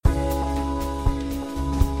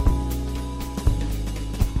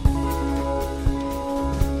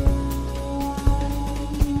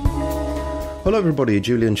Hello everybody,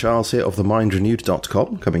 Julian Charles here of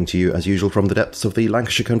themindrenewed.com, coming to you as usual from the depths of the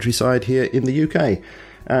Lancashire countryside here in the UK.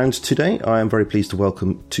 And today I am very pleased to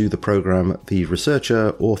welcome to the programme the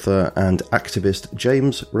researcher, author and activist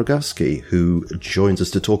James Roguski, who joins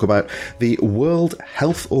us to talk about the World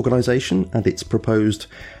Health Organization and its proposed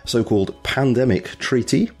so-called pandemic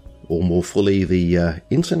treaty, or more fully, the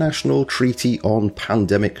International Treaty on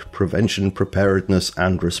Pandemic Prevention, Preparedness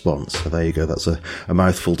and Response. So there you go, that's a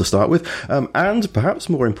mouthful to start with. And perhaps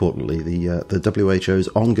more importantly, the WHO's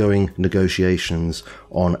ongoing negotiations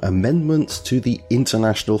on amendments to the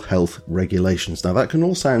international health regulations. Now, that can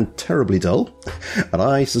all sound terribly dull, and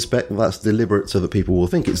I suspect that's deliberate so that people will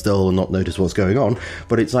think it's dull and not notice what's going on,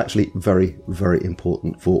 but it's actually very, very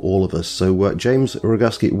important for all of us. So, James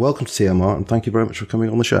Roguski, welcome to TMR, and thank you very much for coming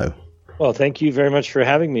on the show. Well, thank you very much for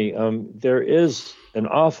having me. There is an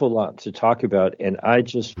awful lot to talk about, and I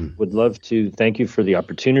just would love to thank you for the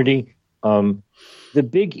opportunity. The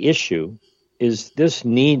big issue is this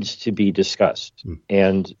needs to be discussed.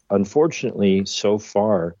 And unfortunately, so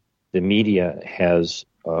far, the media has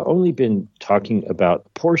only been talking about a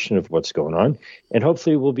portion of what's going on. And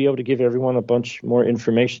hopefully we'll be able to give everyone a bunch more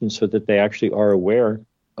information so that they actually are aware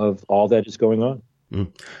of all that is going on.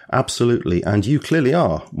 Absolutely. And you clearly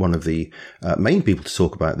are one of the main people to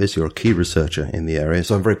talk about this. You're a key researcher in the area,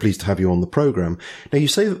 so I'm very pleased to have you on the programme. Now, you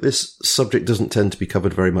say that this subject doesn't tend to be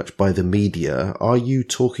covered very much by the media. Are you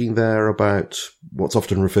talking there about what's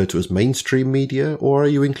often referred to as mainstream media, or are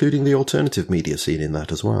you including the alternative media scene in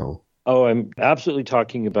that as well? Oh, I'm absolutely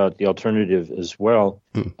talking about the alternative as well.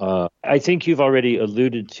 I think you've already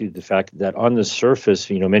alluded to the fact that on the surface,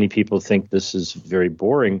 many people think this is very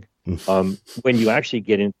boring. When you actually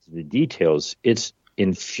get into the details, it's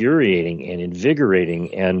infuriating and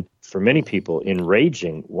invigorating, and for many people,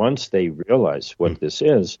 enraging once they realize what this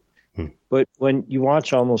is. But when you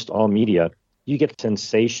watch almost all media, you get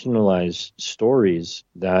sensationalized stories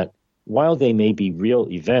that, while they may be real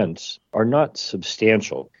events, are not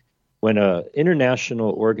substantial. When an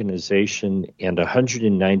international organization and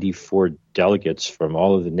 194 delegates from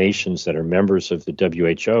all of the nations that are members of the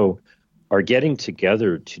WHO are getting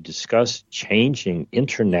together to discuss changing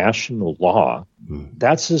international law,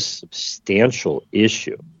 that's a substantial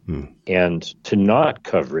issue. And to not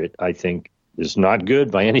cover it, I think, is not good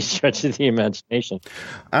by any stretch of the imagination.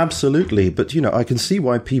 Absolutely. But, I can see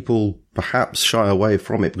why people perhaps shy away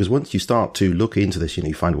from it, because once you start to look into this,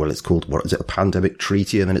 you find, well, it's called, what is it, a pandemic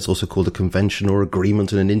treaty, and then it's also called a convention or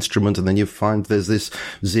agreement and an instrument, and then you find there's this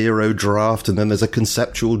zero draft, and then there's a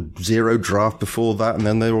conceptual zero draft before that, and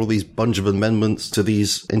then there are all these bunch of amendments to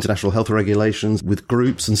these international health regulations with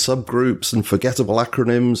groups and subgroups and forgettable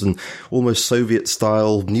acronyms and almost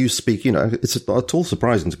Soviet-style newspeak. It's at all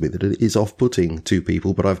surprising to me that it is off-putting to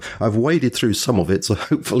people, but I've waded through some of it, so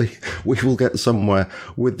hopefully we will get somewhere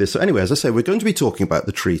with this. So anyway, as I say, we're going to be talking about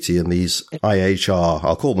the treaty and these IHR,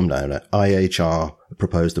 I'll call them now, IHR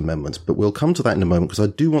proposed amendments, but we'll come to that in a moment, because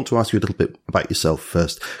I do want to ask you a little bit about yourself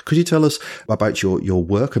first. Could you tell us about your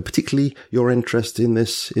work and particularly your interest in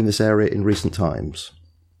this area in recent times?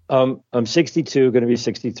 I'm 62, going to be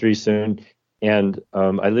 63 soon, and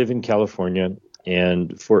I live in California.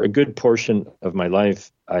 And for a good portion of my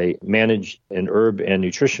life, I managed an herb and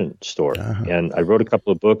nutrition store, and I wrote a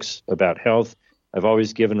couple of books about health. I've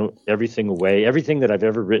always given everything away. Everything that I've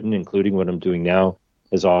ever written, including what I'm doing now,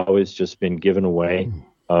 has always just been given away.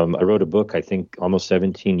 I wrote a book, I think, almost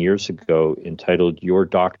 17 years ago entitled Your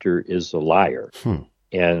Doctor is a Liar.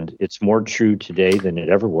 And it's more true today than it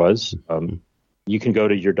ever was. You can go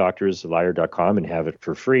to yourdoctorisaliar.com and have it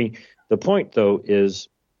for free. The point, though, is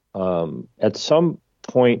at some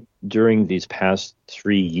point during these past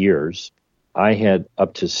 3 years, I had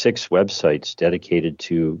up to 6 websites dedicated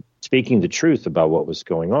to speaking the truth about what was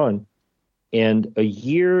going on. And a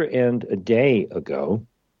year and a day ago,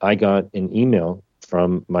 I got an email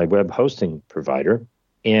from my web hosting provider,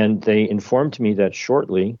 and they informed me that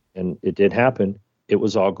shortly, and it did happen, it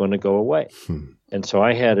was all going to go away. And so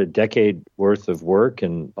I had a decade worth of work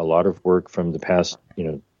and a lot of work from the past,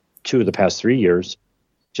 2 of the past 3 years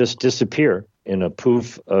just disappear in a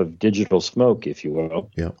poof of digital smoke, if you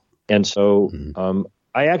will. Yeah. And so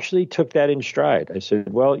I actually took that in stride. I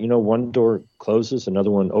said, well, one door closes,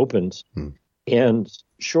 another one opens. And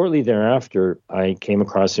shortly thereafter, I came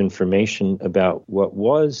across information about what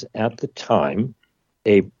was at the time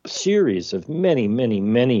a series of many, many,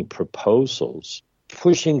 many proposals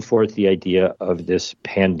pushing forth the idea of this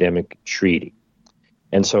pandemic treaty.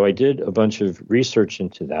 And so I did a bunch of research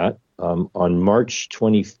into that. On March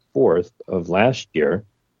 24th of last year,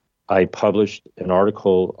 I published an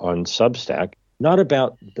article on Substack, not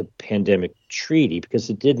about the pandemic treaty, because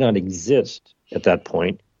it did not exist at that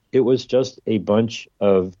point. It was just a bunch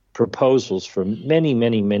of proposals from many,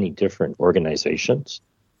 many, many different organizations.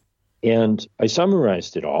 And I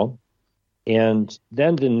summarized it all. And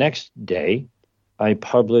then the next day, I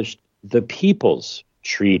published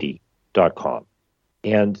thepeoplestreaty.com.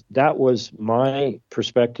 And that was my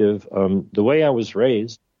perspective. The way I was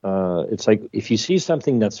raised, it's like if you see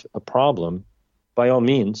something that's a problem, by all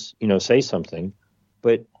means, say something.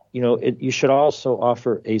 But, you should also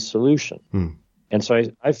offer a solution. And so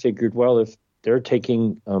I figured, well, if they're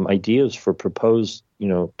taking ideas for proposed,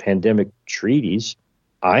 pandemic treaties,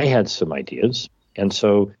 I had some ideas. And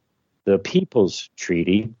so the People's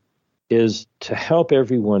Treaty is to help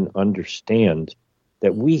everyone understand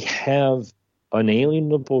that we have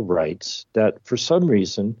unalienable rights that for some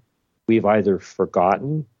reason we've either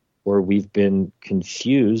forgotten or we've been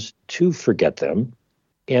confused to forget them.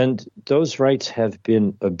 And those rights have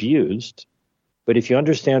been abused. But if you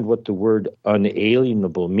understand what the word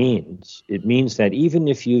unalienable means, it means that even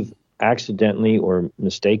if you've accidentally or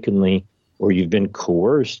mistakenly or you've been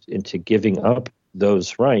coerced into giving up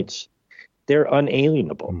those rights, they're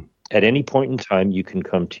unalienable. At any point in time, you can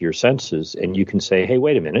come to your senses and you can say, hey,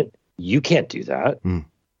 wait a minute, you can't do that.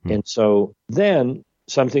 And so then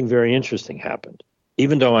something very interesting happened.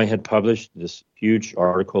 Even though I had published this huge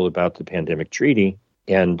article about the pandemic treaty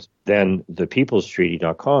and then the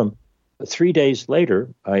peoplestreaty.com, 3 days later,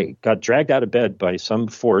 I got dragged out of bed by some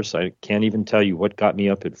force. I can't even tell you what got me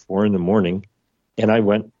up at 4 a.m. And I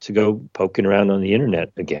went to go poking around on the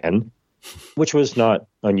internet again, which was not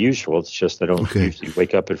unusual. It's just I don't usually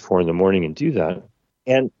wake up at 4 a.m. and do that.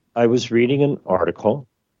 And I was reading an article,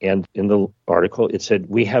 and in the article, it said,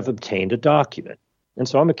 we have obtained a document. And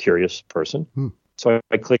so I'm a curious person. So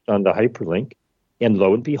I clicked on the hyperlink, and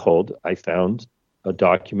lo and behold, I found a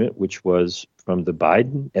document which was from the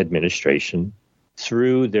Biden administration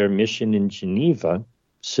through their mission in Geneva,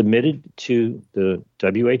 submitted to the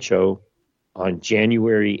WHO on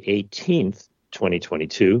January 18th,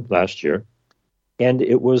 2022, last year. And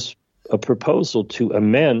it was a proposal to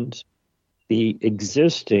amend the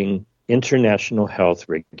existing international health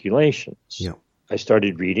regulations. Yeah. I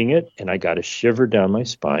started reading it and I got a shiver down my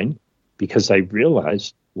spine because I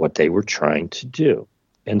realized what they were trying to do.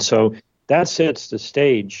 And so that sets the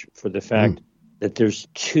stage for the fact that there's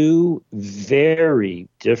two very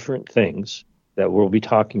different things that we'll be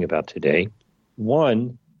talking about today.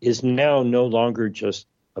 One is now no longer just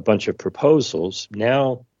a bunch of proposals.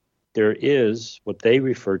 Now there is what they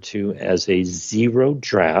refer to as a zero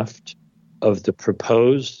draft of the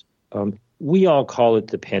proposed, we all call it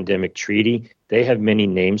the pandemic treaty. They have many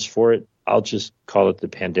names for it. I'll just call it the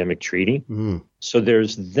pandemic treaty. So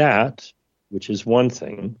there's that, which is one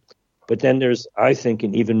thing. But then there's, I think,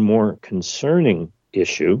 an even more concerning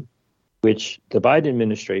issue, which the Biden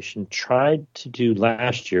administration tried to do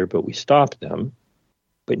last year, but we stopped them.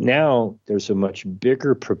 But now there's a much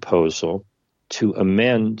bigger proposal to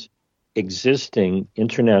amend existing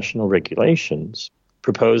international regulations,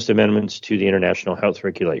 proposed amendments to the international health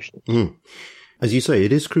regulations. As you say,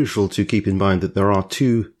 it is crucial to keep in mind that there are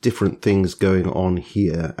two different things going on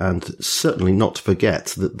here, and certainly not to forget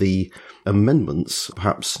that the amendments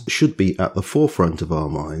perhaps should be at the forefront of our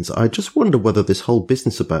minds. I just wonder whether this whole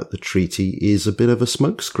business about the treaty is a bit of a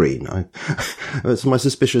smokescreen. It's my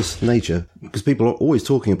suspicious nature, because people are always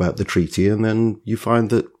talking about the treaty, and then you find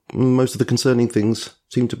that most of the concerning things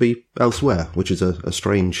seem to be elsewhere, which is a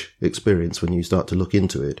strange experience when you start to look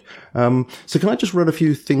into it. So can I just run a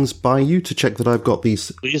few things by you to check that I've got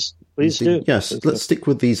these? Please do. Yes, let's stick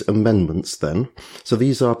with these amendments then. So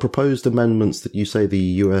these are proposed amendments that you say the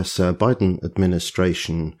US Biden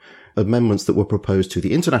administration, amendments that were proposed to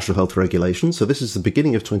the International Health Regulations. So this is the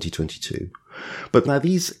beginning of 2022. But now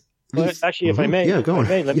these actually, if I may. Yeah, go on.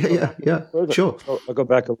 Sure. I'll go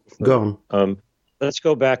back a little further. Go on. Let's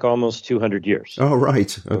go back almost 200 years. Oh,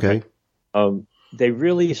 right. Okay. They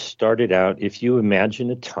really started out, if you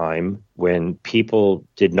imagine a time when people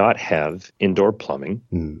did not have indoor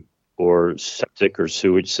plumbing or septic or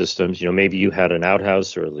sewage systems, maybe you had an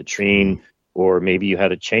outhouse or a latrine, or maybe you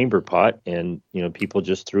had a chamber pot and, people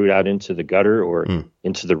just threw it out into the gutter or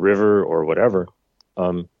into the river or whatever.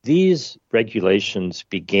 These regulations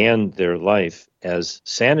began their life as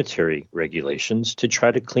sanitary regulations to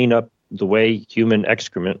try to clean up the way human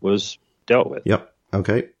excrement was dealt with. Yep.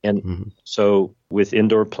 Okay. And so with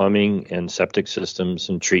indoor plumbing and septic systems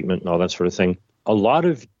and treatment and all that sort of thing, a lot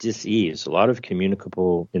of disease, a lot of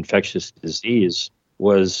communicable infectious disease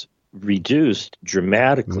was reduced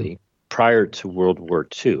dramatically prior to World War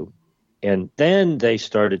II. And then they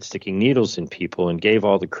started sticking needles in people and gave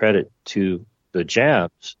all the credit to the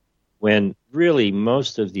jabs when really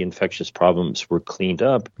most of the infectious problems were cleaned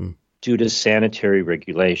up due to sanitary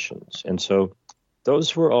regulations. And so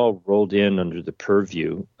those were all rolled in under the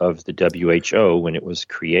purview of the WHO when it was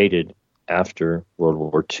created after World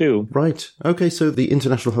War II. Right. Okay, so the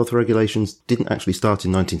international health regulations didn't actually start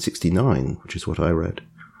in 1969, which is what I read.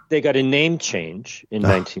 They got a name change in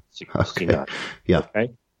 1969. Okay. Yeah.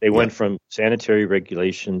 Okay? They went from sanitary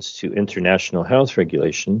regulations to international health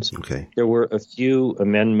regulations. Okay. There were a few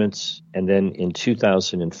amendments, and then in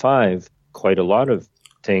 2005, quite a lot of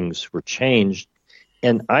things were changed.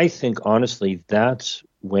 And I think, honestly, that's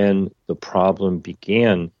when the problem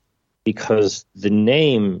began, because the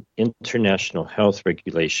name International Health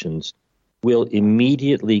Regulations will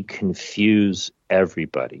immediately confuse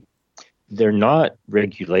everybody. They're not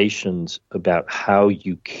regulations about how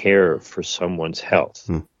you care for someone's health.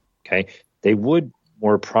 Okay? They would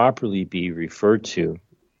more properly be referred to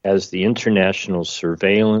as the International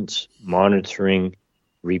Surveillance, Monitoring,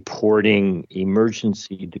 Reporting,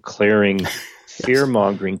 Emergency Declaring,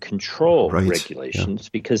 Fear-Mongering Control Regulations,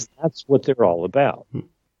 because that's what they're all about.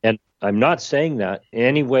 And I'm not saying that in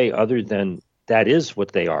any way other than that is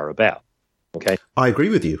what they are about. Okay. I agree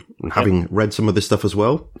with you. And having read some of this stuff as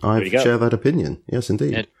well, I share that opinion. Yes,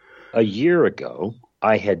 indeed. And a year ago,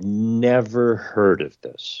 I had never heard of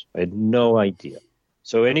this. I had no idea.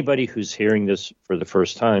 So anybody who's hearing this for the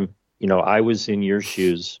first time, I was in your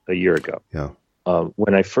shoes a year ago. Yeah.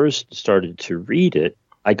 When I first started to read it,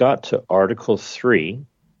 I got to Article 3,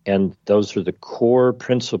 and those are the core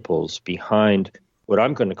principles behind what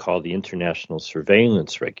I'm going to call the International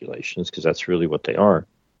Surveillance Regulations, because that's really what they are.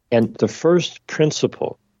 And the first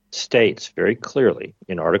principle states very clearly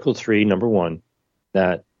in Article 3, number 1,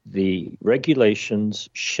 that the regulations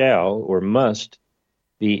shall or must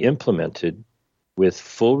be implemented with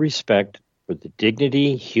full respect for the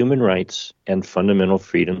dignity, human rights, and fundamental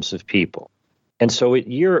freedoms of people. And so a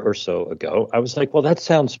year or so ago, I was like, well, that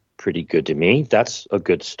sounds pretty good to me. That's a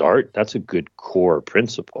good start. That's a good core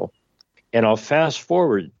principle. And I'll fast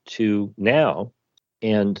forward to now,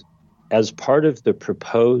 and as part of the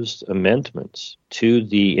proposed amendments to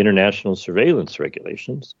the International Surveillance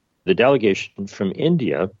Regulations, the delegation from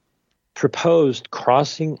India proposed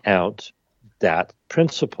crossing out that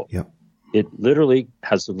principle. Yep. It literally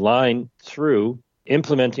has a line through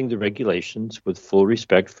implementing the regulations with full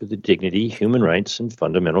respect for the dignity, human rights, and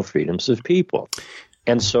fundamental freedoms of people.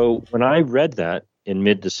 And so when I read that in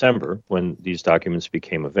mid-December, when these documents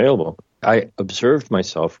became available, I observed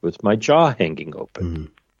myself with my jaw hanging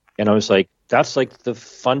open. And I was like, that's like the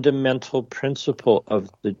fundamental principle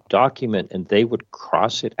of the document, and they would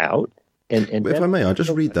cross it out. And if I may, I'll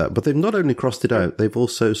just read that. But they've not only crossed it out, they've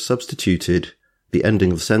also substituted the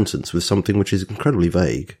ending of the sentence with something which is incredibly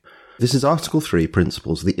vague. This is Article 3,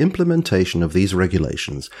 Principles. The implementation of these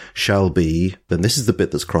regulations shall be, then this is the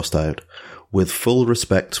bit that's crossed out, with full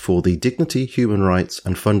respect for the dignity, human rights,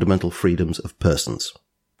 and fundamental freedoms of persons.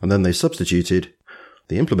 And then they substituted,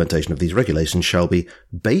 the implementation of these regulations shall be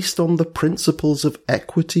based on the principles of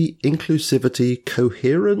equity, inclusivity,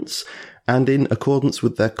 coherence, and in accordance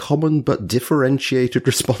with their common but differentiated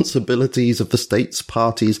responsibilities of the states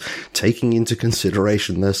parties, taking into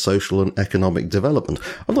consideration their social and economic development.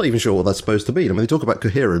 I'm not even sure what that's supposed to mean. I mean, they talk about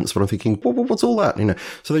coherence, but I'm thinking, what's all that?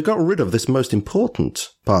 So they got rid of this most important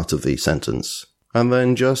part of the sentence and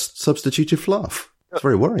then just substituted fluff. It's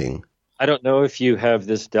very worrying. I don't know if you have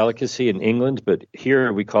this delicacy in England, but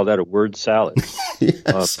here we call that a word salad.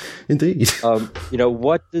 Yes, indeed.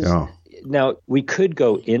 What does... Yeah. Now, we could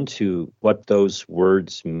go into what those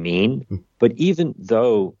words mean, but even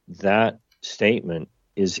though that statement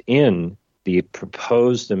is in the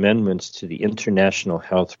proposed amendments to the International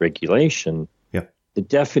Health Regulation, the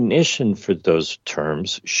definition for those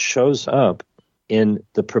terms shows up in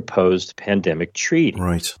the proposed pandemic treaty.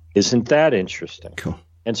 Right. Isn't that interesting? Cool.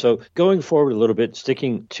 And so going forward a little bit,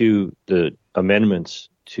 sticking to the amendments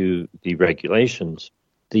to the regulations,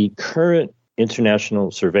 the current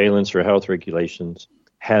International Surveillance or Health Regulations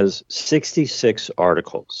has 66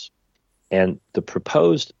 articles, and the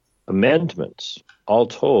proposed amendments, all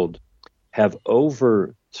told, have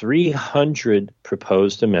over 300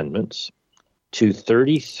 proposed amendments to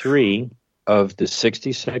 33 of the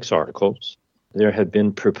 66 articles. There have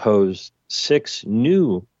been proposed 6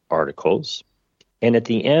 new articles, and at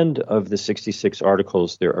the end of the 66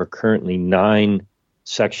 articles, there are currently 9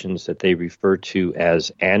 sections that they refer to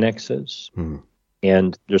as annexes.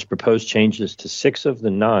 And there's proposed changes to 6 of the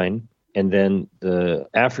 9. And then the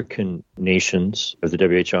African nations of the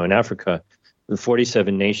WHO in Africa, the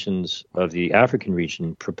 47 nations of the African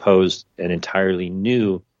region proposed an entirely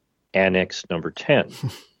new Annex number 10.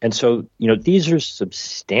 And so, these are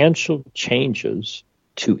substantial changes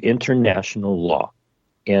to international law.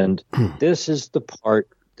 And this is the part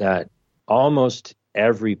that almost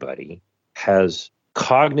everybody has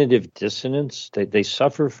cognitive dissonance. They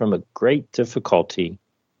suffer from a great difficulty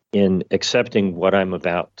in accepting what I'm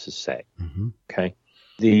about to say. Mm-hmm. Okay.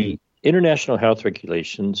 The international health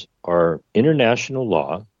regulations are international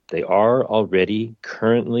law. They are already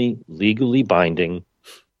currently legally binding.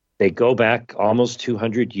 They go back almost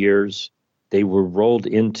 200 years. They were rolled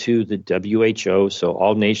into the WHO, so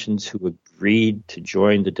all nations who agreed to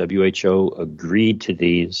join the WHO agreed to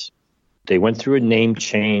these. They went through a name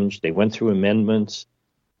change. They went through amendments.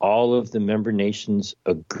 All of the member nations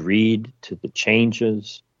agreed to the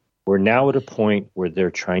changes. We're now at a point where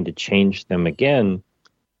they're trying to change them again.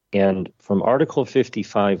 And from Article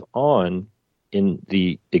 55 on, in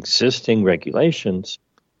the existing regulations,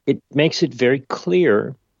 it makes it very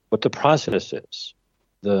clear what the process is.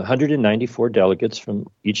 The 194 delegates from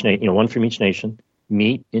each nation, one from each nation,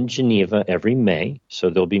 meet in Geneva every May. So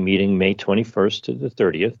they'll be meeting May 21st to the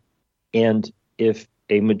 30th. And if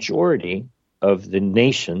a majority of the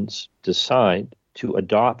nations decide to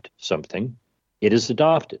adopt something, it is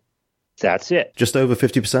adopted. That's it. Just over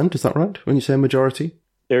 50%, is that right, when you say majority?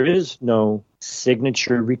 There is no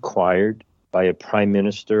signature required by a prime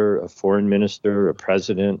minister, a foreign minister, a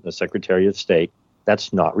president, a secretary of state.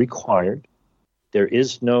 That's not required. There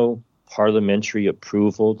is no parliamentary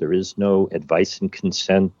approval. There is no advice and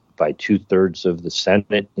consent by 2/3 of the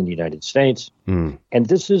Senate in the United States. And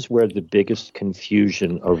this is where the biggest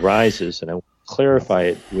confusion arises, and I will clarify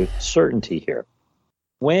it with certainty here.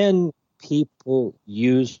 When people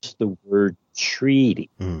use the word treaty,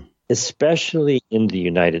 especially in the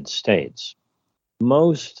United States,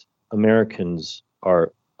 most Americans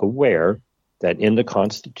are aware that in the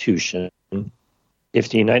Constitution, if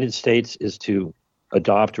the United States is to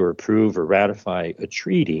adopt or approve or ratify a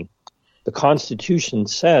treaty, the Constitution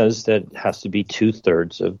says that it has to be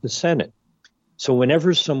 2/3 of the Senate. So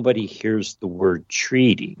whenever somebody hears the word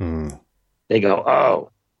treaty, they go,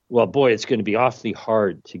 oh, well, boy, it's going to be awfully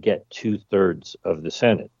hard to get 2/3 of the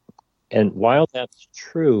Senate. And while that's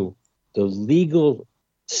true, the legal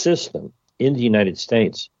system in the United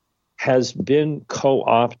States has been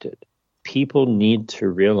co-opted. People need to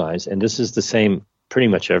realize, and this is the same pretty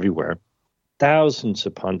much everywhere, thousands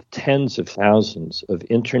upon tens of thousands of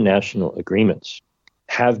international agreements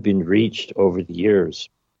have been reached over the years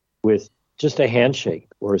with just a handshake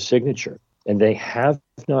or a signature, and they have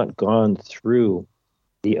not gone through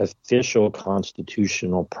the official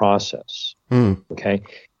constitutional process. Okay?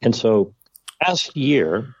 And so last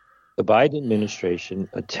year, the Biden administration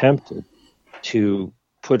attempted to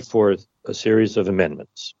put forth a series of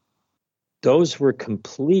amendments. Those were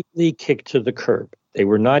completely kicked to the curb. They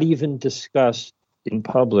were not even discussed in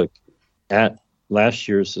public at last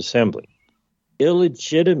year's assembly.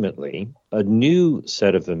 Illegitimately, a new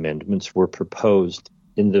set of amendments were proposed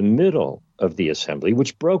in the middle of the assembly,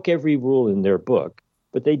 which broke every rule in their book,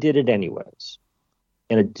 but they did it anyways.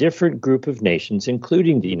 And a different group of nations,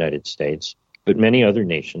 including the United States, but many other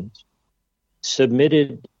nations,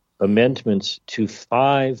 submitted amendments to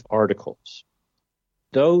 5 articles.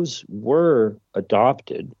 Those were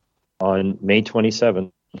adopted on May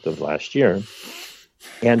 27th of last year.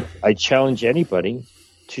 And I challenge anybody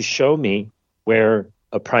to show me where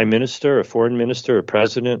a prime minister, a foreign minister, a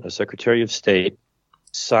president, a secretary of state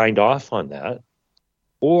signed off on that,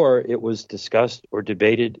 or it was discussed or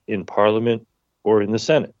debated in Parliament or in the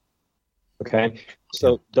Senate. Okay?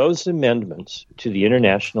 So those amendments to the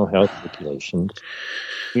international health regulations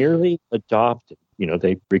merely adopted,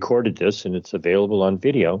 they recorded this and it's available on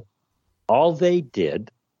video. All they did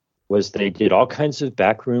was they did all kinds of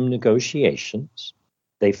backroom negotiations.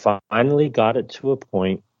 They finally got it to a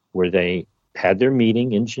point where they had their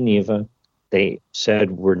meeting in Geneva. They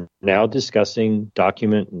said, we're now discussing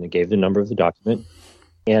document, and they gave the number of the document.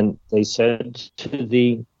 And they said to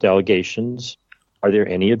the delegations, are there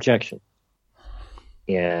any objections?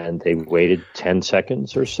 And they waited 10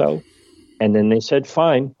 seconds or so. And then they said,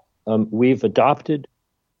 fine, we've adopted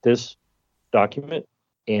this document.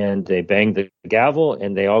 And they banged the gavel,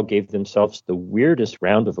 and they all gave themselves the weirdest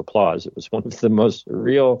round of applause. It was one of the most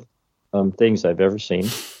surreal things I've ever seen.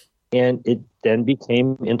 And it then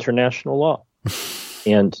became international law.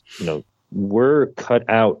 And, we're cut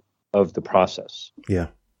out of the process. Yeah.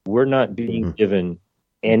 We're not being given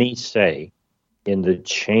any say in the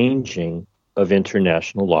changing of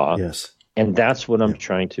international law. Yes. And that's what I'm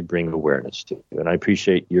trying to bring awareness to. And I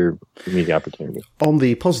appreciate your giving me the opportunity. On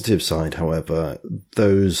the positive side, however,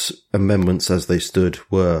 those amendments as they stood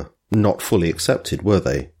were not fully accepted, were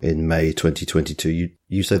they, in May 2022?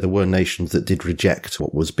 You say there were nations that did reject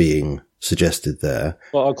what was being suggested there.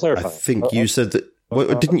 Well, I'll clarify. I think you said that,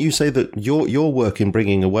 didn't you say that your work in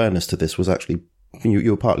bringing awareness to this was actually,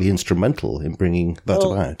 you were partly instrumental in bringing that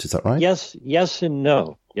about? Is that right? Yes and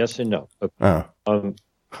no. Yes and no. Okay. Ah.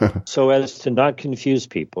 So as to not confuse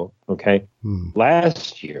people, okay,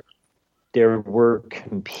 last year there were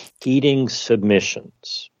competing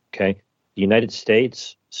submissions, okay? The United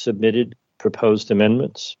States submitted proposed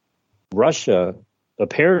amendments. Russia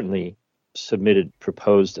apparently submitted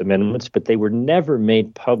proposed amendments, but they were never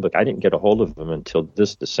made public. I didn't get a hold of them until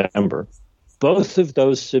this December. Both of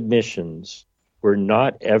those submissions were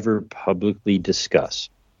not ever publicly discussed.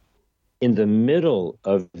 In the middle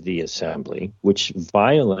of the assembly, which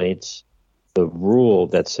violates the rule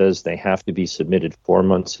that says they have to be submitted 4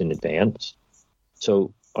 months in advance.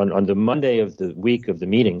 So on the Monday of the week of the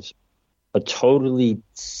meetings, a totally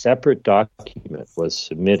separate document was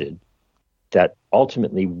submitted that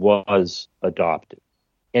ultimately was adopted.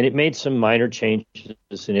 And it made some minor changes,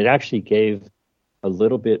 and it actually gave a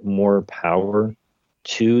little bit more power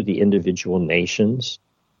to the individual nations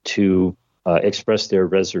to express their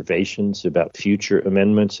reservations about future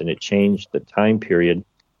amendments, and it changed the time period.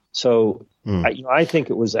 So I think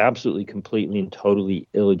it was absolutely, completely, and totally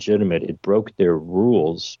illegitimate. It broke their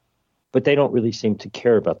rules, but they don't really seem to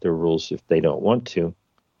care about their rules if they don't want to.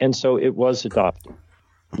 And so it was adopted.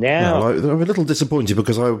 Now, I'm a little disappointed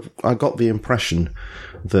because I got the impression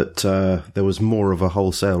that there was more of a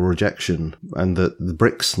wholesale rejection, and that the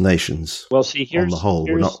BRICS nations, on the whole,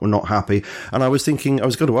 were not happy. And I was going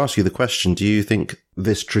to ask you the question: do you think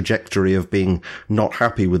this trajectory of being not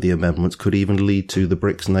happy with the amendments could even lead to the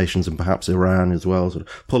BRICS nations and perhaps Iran as well, sort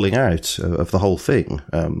of pulling out of the whole thing?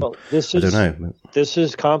 I don't know. This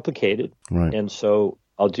is complicated, right? And so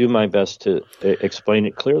I'll do my best to explain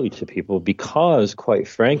it clearly to people, because, quite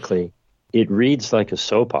frankly, it reads like a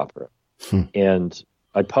soap opera. And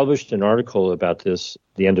I published an article about this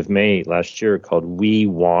the end of May last year called "We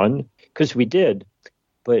Won," because we did.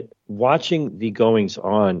 But watching the goings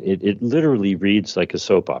on, it literally reads like a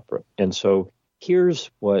soap opera. And so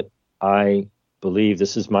here's what I believe.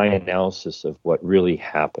 This is my analysis of what really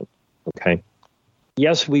happened. Okay.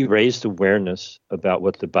 Yes, we raised awareness about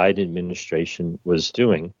what the Biden administration was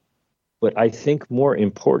doing, but I think more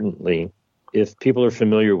importantly, if people are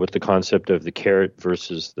familiar with the concept of the carrot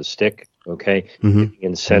versus the stick, okay, giving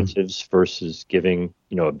incentives versus giving,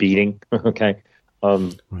 a beating, okay,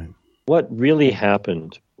 right. What really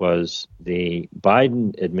happened was the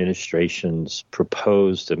Biden administration's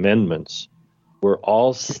proposed amendments were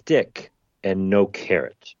all stick and no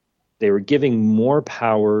carrot. They were giving more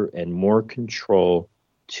power and more control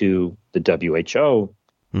to the WHO.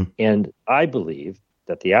 And I believe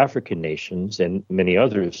that the African nations and many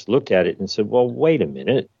others looked at it and said, well, wait a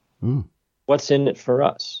minute, what's in it for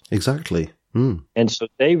us? Exactly. And so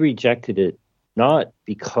they rejected it, not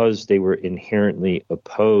because they were inherently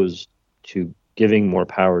opposed to giving more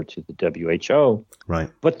power to the WHO, right?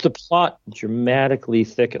 But the plot dramatically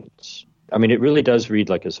thickens. I mean, it really does read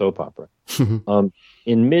like a soap opera.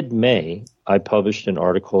 In mid-May, I published an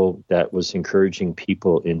article that was encouraging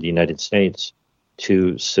people in the United States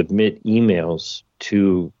to submit emails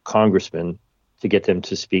to congressmen to get them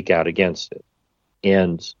to speak out against it.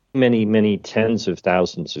 And many, many tens of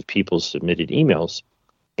thousands of people submitted emails,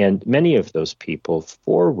 and many of those people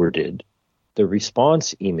forwarded the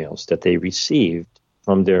response emails that they received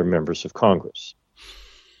from their members of Congress.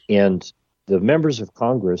 And the members of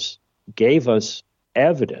Congress gave us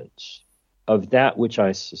evidence of that which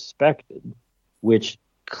I suspected, which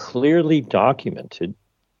clearly documented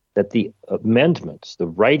that the amendments, the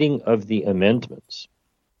writing of the amendments,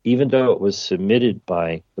 even though it was submitted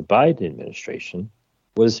by the Biden administration,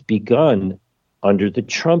 was begun under the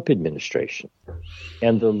Trump administration.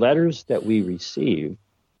 And the letters that we received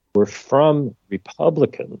were from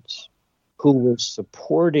Republicans who were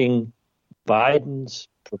supporting Biden's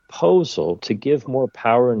proposal to give more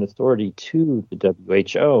power and authority to the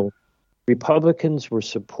WHO. Republicans were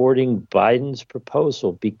supporting Biden's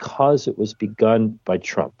proposal because it was begun by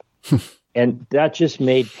Trump. And that just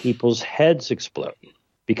made people's heads explode,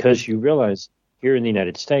 because you realize here in the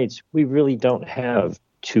United States, we really don't have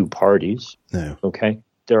two parties. No. Okay.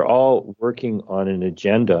 They're all working on an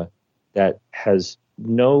agenda that has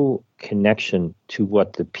no connection to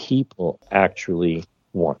what the people actually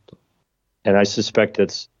want. And I suspect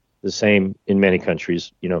that's the same in many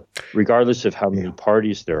countries, regardless of how many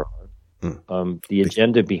parties there are. The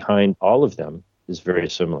agenda behind all of them is very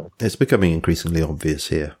similar. It's becoming increasingly obvious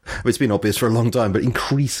here. It's been obvious for a long time, but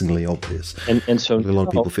increasingly obvious. And so a lot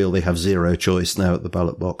of people feel they have zero choice now at the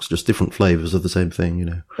ballot box, just different flavors of the same thing, you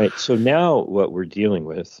know. Right. So now what we're dealing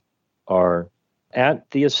with are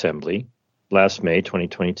at the Assembly last May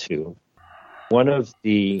 2022, one of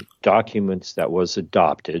the documents that was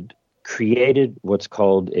adopted created what's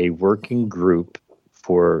called a working group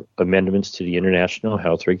for amendments to the International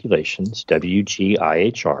Health Regulations,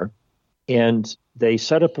 WGIHR, and they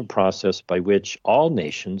set up a process by which all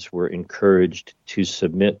nations were encouraged to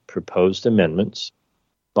submit proposed amendments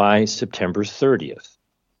by September 30th.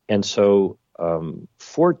 And so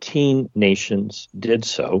 14 nations did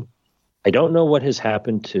so. I don't know what has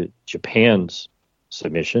happened to Japan's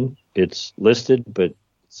submission. It's listed, but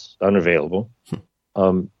it's unavailable.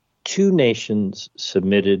 2 nations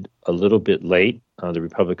submitted a little bit late. The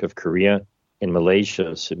Republic of Korea and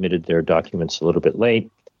Malaysia submitted their documents a little bit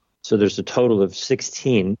late. So there's a total of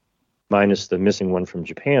 16, minus the missing one from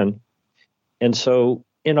Japan. And so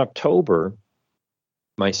in October,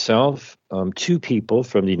 myself, 2 people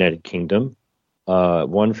from the United Kingdom,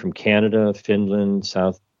 one from Canada, Finland,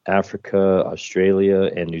 South Africa,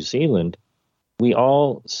 Australia, and New Zealand, we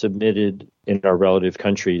all submitted in our relative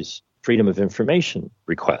countries Freedom of Information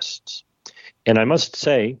requests. And I must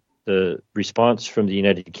say, the response from the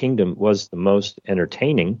United Kingdom was the most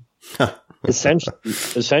entertaining.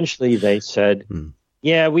 Essentially, they said,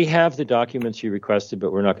 yeah, we have the documents you requested,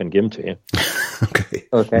 but we're not going to give them to you.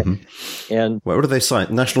 Okay. Mm-hmm. And what do they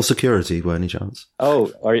cite? National security, by any chance?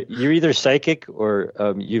 Oh, you're either psychic or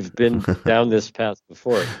you've been down this path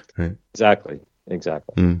before. Right. Exactly.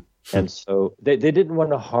 Mm. And so they didn't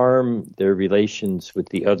want to harm their relations with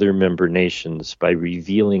the other member nations by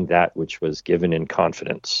revealing that which was given in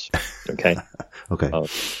confidence. Okay.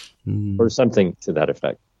 Or something to that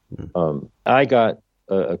effect. I got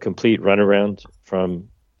a complete runaround from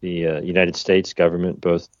the United States government,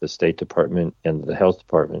 both the State Department and the Health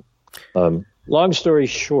Department. Long story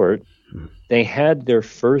short, they had their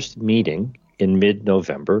first meeting in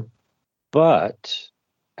mid-November, but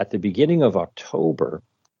at the beginning of October,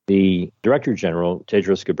 the Director General,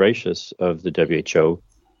 Tedros Ghebreyesus of the WHO,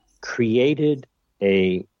 created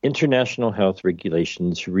a International Health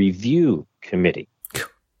Regulations Review Committee.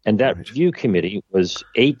 And that review committee was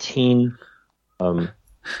 18,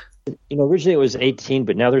 originally it was 18,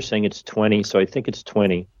 but now they're saying it's 20, so I think it's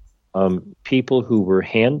 20 people who were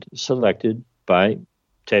hand-selected by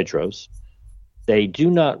Tedros. They do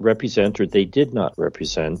not represent, or they did not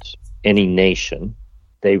represent, any nation.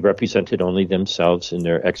 They represented only themselves in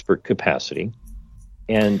their expert capacity.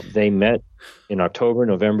 And they met in October,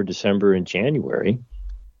 November, December, and January.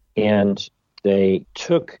 And they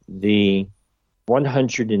took the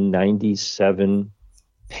 197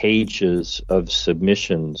 pages of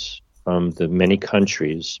submissions from the many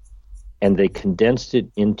countries, and they condensed it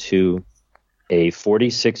into a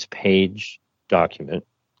 46-page document,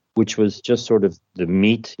 which was just sort of the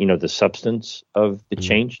meat, the substance of the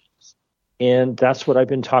changes. And that's what I've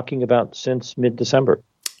been talking about since mid-December.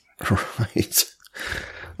 Right.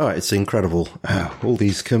 Oh, it's incredible. All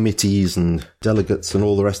these committees and delegates and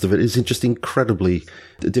all the rest of it is just incredibly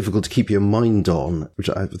difficult to keep your mind on, which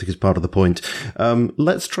I think is part of the point.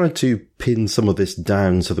 Let's try to pin some of this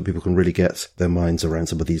down so that people can really get their minds around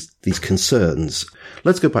some of these concerns.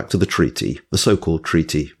 Let's go back to the treaty, the so-called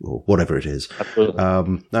treaty, or whatever it is.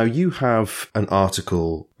 Absolutely. Now, you have an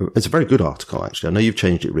article. It's a very good article, actually. I know you've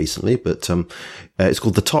changed it recently, but it's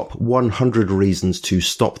called The Top 100 Reasons to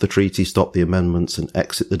Stop the Treaty, Stop the Amendments, and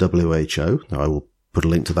Exit the WHO. Now, I will put a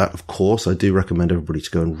link to that. Of course, I do recommend everybody to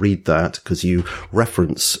go and read that, because you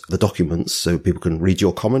reference the documents so people can read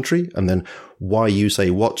your commentary and then why you say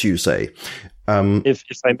what you say. If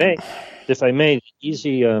I may, the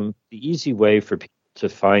easy way for people to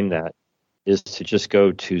find that is to just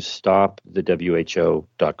go to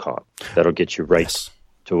stopthewho.com. That'll get you right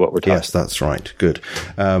to what we're talking about. Yes, that's right. Good.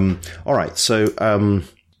 All right. So,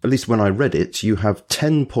 at least when I read it, you have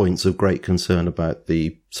 10 points of great concern about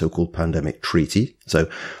the so-called pandemic treaty. So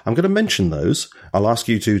I'm going to mention those. I'll ask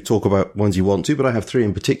you to talk about ones you want to, but I have 3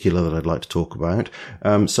 in particular that I'd like to talk about.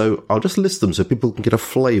 So I'll just list them so people can get a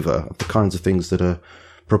flavour of the kinds of things that are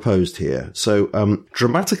proposed here. So,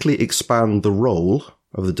 dramatically expand the role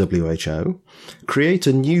of the WHO, create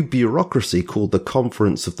a new bureaucracy called the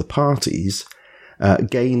Conference of the Parties,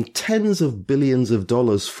 gain tens of billions of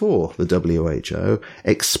dollars for the WHO,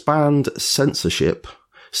 expand censorship,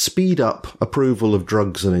 speed up approval of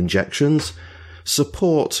drugs and injections,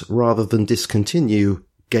 support rather than discontinue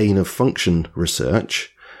gain-of-function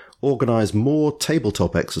research, organize more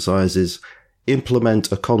tabletop exercises,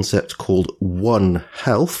 implement a concept called One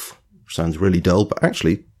Health, sounds really dull, but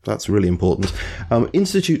actually that's really important,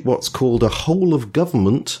 institute what's called a whole of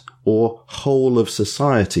government or whole of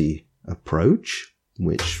society approach,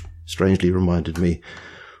 which strangely reminded me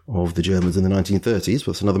of the Germans in the 1930s,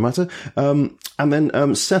 but that's another matter, and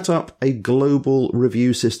then set up a global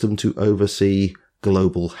review system to oversee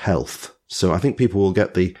global health. So I think people will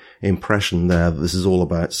get the impression there that this is all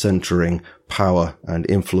about centering power and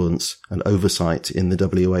influence and oversight in the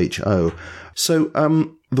WHO. So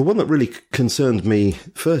the one that really concerned me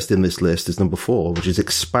first in this list is number 4, which is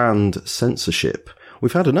expand censorship.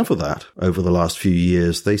 We've had enough of that over the last few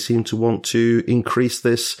years. They seem to want to increase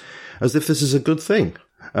this as if this is a good thing.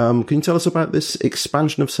 Can you tell us about this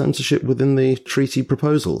expansion of censorship within the treaty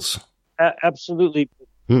proposals? Absolutely.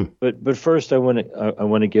 But first, I want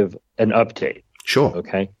to give an update. Sure.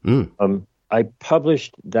 Okay. I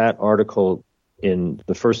published that article in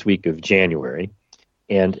the first week of January,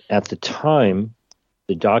 and at the time,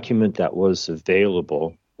 the document that was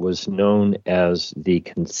available was known as the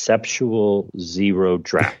Conceptual Zero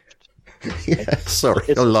Draft. Yeah, sorry,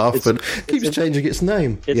 I laugh, but it keeps changing its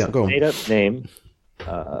name. It's go a on. made-up name.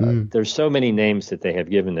 There's so many names that they have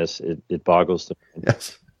given this, it boggles the mind.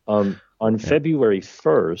 Yes. On February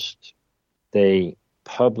 1st, they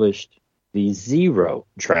published the Zero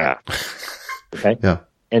Draft. Okay? Yeah.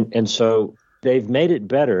 And so they've made it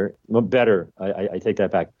better. Well, better, I take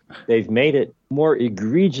that back. They've made it more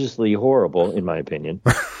egregiously horrible, in my opinion.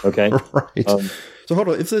 Okay? Right. So hold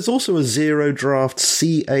on. If there's also a Zero Draft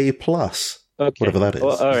CA+, okay. whatever that is.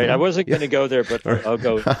 Well, all right. I wasn't going to go there, but I'll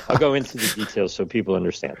go into the details so people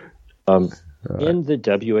understand. In the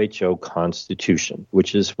WHO Constitution,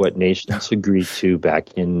 which is what nations agreed to back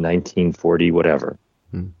in 1940, whatever,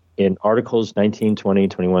 in Articles 19, 20,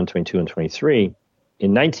 21, 22, and 23,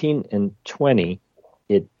 in 19 and 20,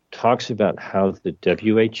 it talks about how the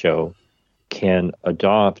WHO can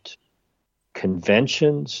adopt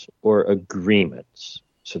conventions or agreements.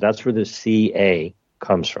 So that's where the CA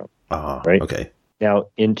comes from. Right? Okay. Now,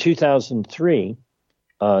 in 2003,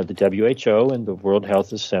 the WHO and the World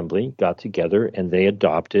Health Assembly got together and they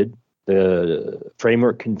adopted the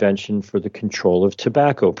Framework Convention for the Control of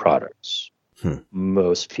Tobacco Products.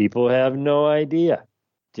 Most people have no idea.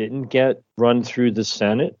 Didn't get run through the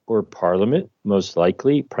Senate or Parliament, most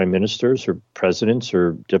likely prime ministers or presidents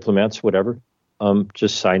or diplomats, whatever,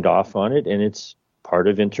 just signed off on it, and it's part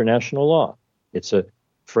of international law. It's a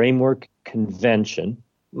framework convention.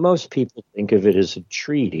 Most people think of it as a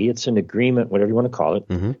treaty. It's an agreement, whatever you want to call it.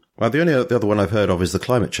 Well, the other one I've heard of is the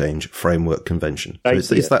Climate Change Framework Convention.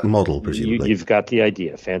 So it's that model, presumably. You've got the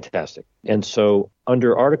idea. Fantastic. And so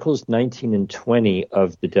under Articles 19 and 20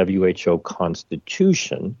 of the WHO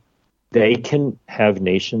Constitution, they can have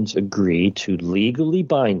nations agree to legally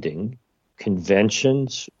binding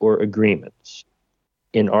conventions or agreements.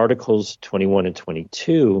 In Articles 21 and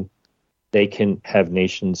 22, they can have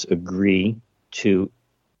nations agree to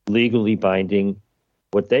legally binding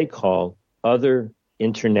what they call other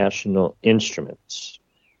international instruments,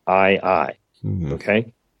 II.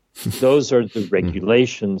 Okay? Those are the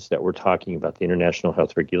regulations that we're talking about. The international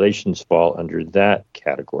health regulations fall under that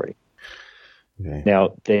category. Okay.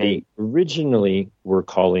 Now, they originally were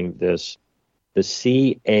calling this the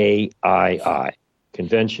CAII,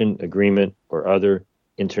 Convention, Agreement, or Other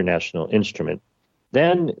International Instrument.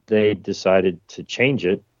 Then they decided to change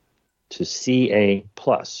it to CA+.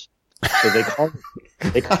 So they call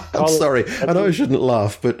I'm sorry. I know I shouldn't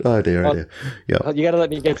laugh, but oh dear. Yeah. You got to let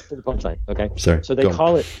me get to the punchline, okay? Sorry. So they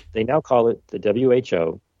now call it the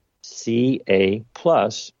WHO CA+.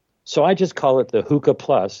 So I just call it the Hookah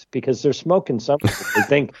Plus because they're smoking something. They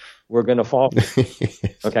think we're going to fall.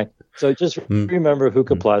 Okay. So just remember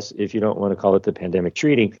Hookah Plus if you don't want to call it the pandemic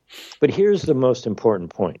treaty. But here's the most important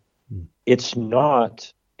point. It's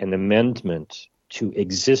not an amendment to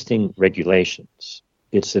existing regulations.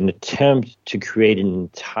 It's an attempt to create an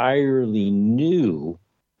entirely new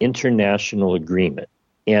international agreement.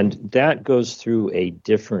 And that goes through a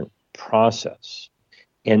different process.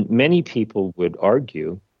 And many people would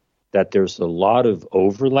argue that there's a lot of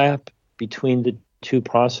overlap between the two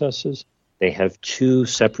processes. They have two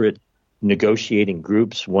separate negotiating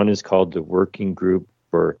groups. One is called the Working Group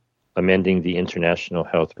for Amending the International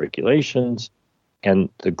Health Regulations, and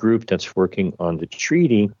the group that's working on the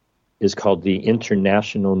treaty is called the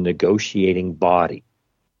International Negotiating Body,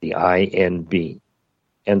 the INB.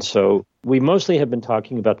 And so we mostly have been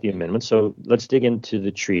talking about the amendment. So let's dig into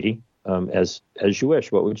the treaty as you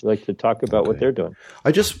wish. What would you like to talk about what they're doing?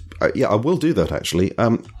 I will do that, actually.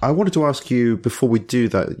 I wanted to ask you, before we do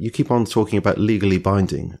that, you keep on talking about legally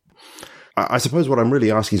binding. I suppose what I'm really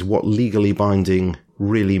asking is what legally binding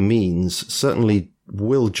really means. Certainly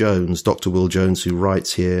Will Jones, Dr. Will Jones, who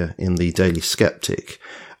writes here in the Daily Skeptic,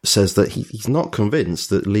 says that he's not convinced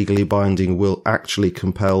that legally binding will actually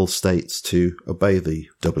compel states to obey the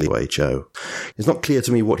WHO. It's not clear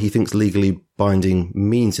to me what he thinks legally binding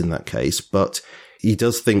means in that case, but he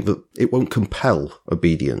does think that it won't compel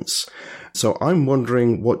obedience. So I'm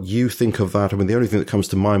wondering what you think of that. I mean, the only thing that comes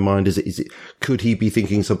to my mind is could he be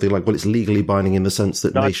thinking something like, well, it's legally binding in the sense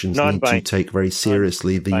that nations need to take very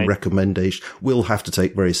seriously the recommendation, will have to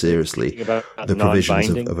take very seriously the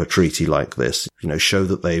provisions of a treaty like this, show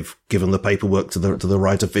that they've given the paperwork to the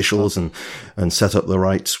right officials and set up the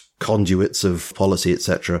right conduits of policy,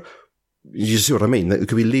 etc. You see what I mean? It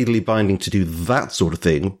could be legally binding to do that sort of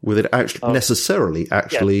thing with it necessarily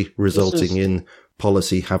resulting in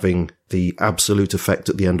policy having the absolute effect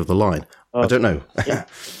at the end of the line. I don't know.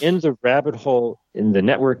 In the rabbit hole, in the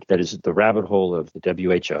network that is the rabbit hole of the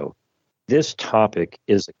WHO, this topic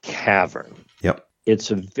is a cavern. Yep.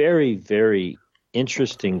 It's a very, very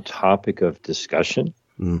interesting topic of discussion.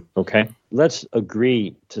 Okay. Let's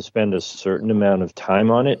agree to spend a certain amount of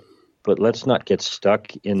time on it, but let's not get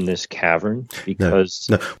stuck in this cavern because...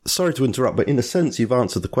 No, sorry to interrupt, but in a sense you've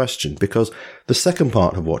answered the question, because the second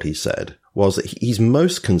part of what he said was that he's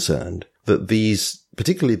most concerned that these,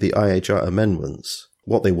 particularly the IHR amendments,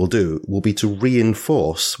 what they will do will be to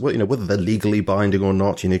reinforce, whether they're legally binding or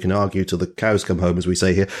not. You can argue till the cows come home, as we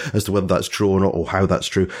say here, as to whether that's true or not, or how that's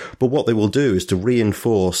true. But what they will do is to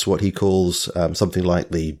reinforce what he calls something like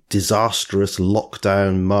the disastrous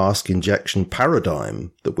lockdown mask injection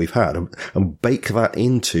paradigm that we've had, and bake that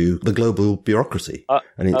into the global bureaucracy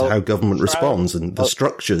and into how government responds and the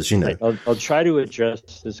structures. I'll try to address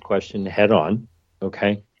this question head on.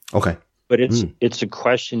 Okay. Okay. But it's a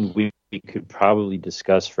question we could probably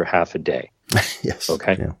discuss for half a day. Yes.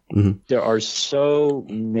 Okay. Yeah. Mm-hmm. There are so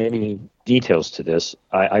many details to this.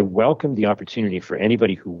 I welcome the opportunity for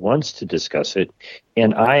anybody who wants to discuss it.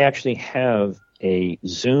 And I actually have a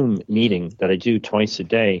Zoom meeting that I do twice a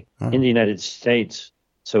day in the United States.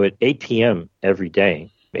 So at 8 p.m. every day,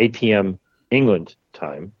 8 p.m. England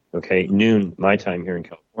time, noon my time here in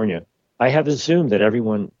California, I have a Zoom that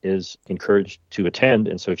everyone is encouraged to attend.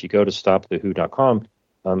 And so if you go to stopthewho.com,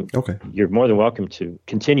 you're more than welcome to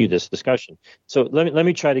continue this discussion. So let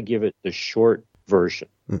me try to give it the short version.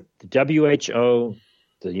 The WHO,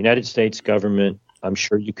 the United States government, I'm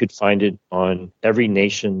sure you could find it on every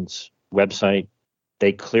nation's website.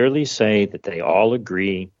 They clearly say that they all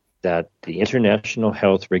agree that the international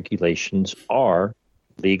health regulations are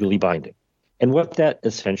legally binding. And what that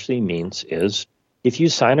essentially means is, if you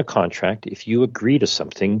sign a contract, if you agree to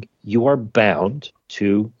something, you are bound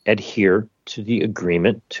to adhere to the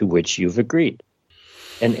agreement to which you've agreed.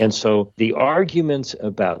 And so the arguments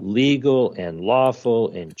about legal and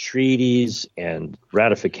lawful and treaties and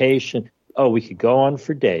ratification, we could go on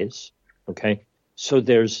for days, okay? So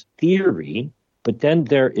there's theory, but then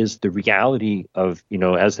there is the reality of,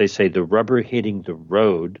 as they say, the rubber hitting the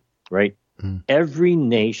road, right? Every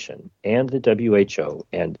nation and the WHO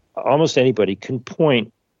and almost anybody can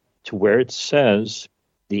point to where it says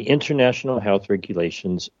the international health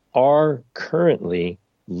regulations are currently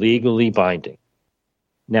legally binding.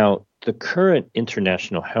 Now, the current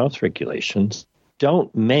international health regulations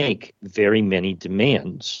don't make very many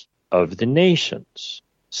demands of the nations.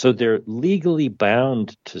 So they're legally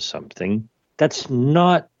bound to something that's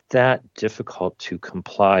not that difficult to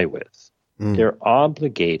comply with. They're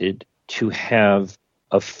obligated to have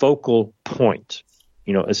a focal point,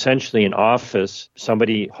 essentially an office,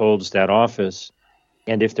 somebody holds that office.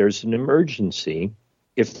 And if there's an emergency,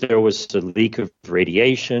 if there was a leak of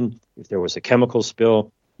radiation, if there was a chemical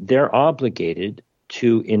spill, they're obligated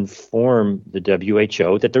to inform the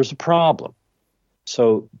WHO that there's a problem.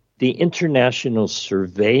 So the international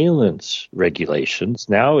surveillance regulations,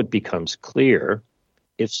 now it becomes clear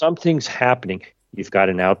if something's happening, you've got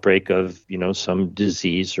an outbreak of, some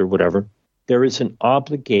disease or whatever, there is an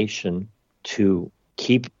obligation to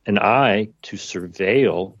keep an eye, to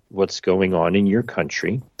surveil what's going on in your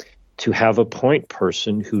country, to have a point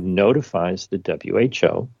person who notifies the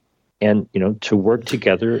WHO and, to work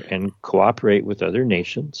together and cooperate with other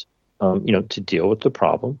nations, to deal with the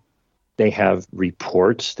problem. They have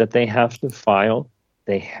reports that they have to file.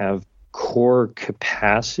 They have core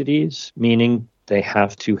capacities, meaning they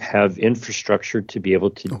have to have infrastructure to be able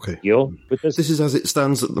to deal with this. This is as it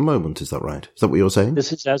stands at the moment, is that right? Is that what you're saying?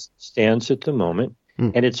 This is as it stands at the moment,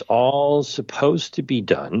 and it's all supposed to be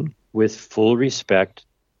done with full respect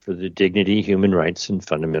for the dignity, human rights, and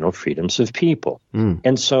fundamental freedoms of people.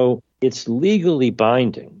 And so it's legally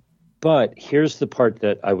binding, but here's the part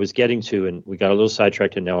that I was getting to, and we got a little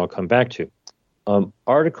sidetracked, and now I'll come back to.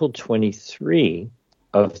 Article 23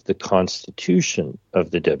 of the Constitution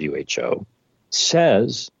of the WHO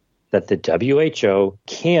says that the WHO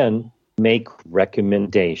can make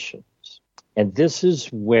recommendations. And this is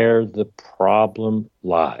where the problem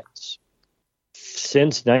lies.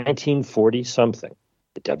 Since 1940-something,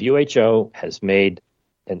 the WHO has made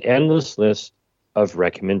an endless list of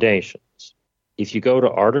recommendations. If you go to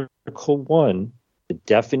Article 1, the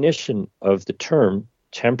definition of the term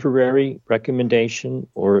temporary recommendation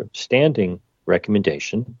or standing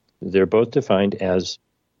recommendation, they're both defined as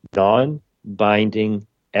non-binding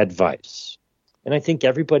advice. And I think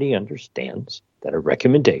everybody understands that a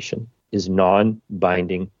recommendation is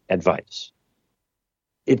non-binding advice.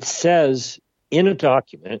 It says in a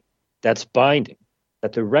document that's binding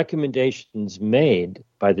that the recommendations made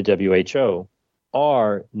by the WHO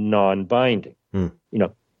are non-binding.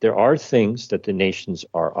 There are things that the nations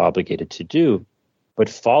are obligated to do, but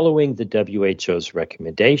following the WHO's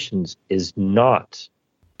recommendations is not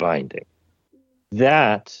binding.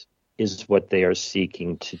 That is what they are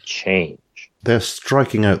seeking to change. They're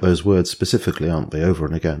striking out those words specifically, aren't they, over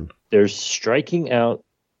and again? They're striking out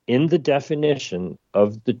in the definition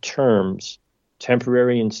of the terms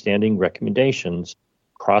temporary and standing recommendations,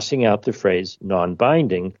 crossing out the phrase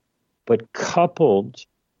non-binding, but coupled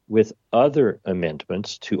with other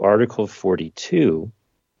amendments to Article 42.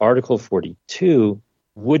 Article 42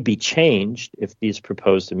 would be changed if these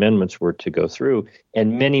proposed amendments were to go through,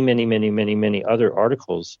 and many other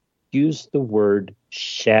articles use the word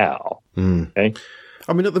shall. Okay?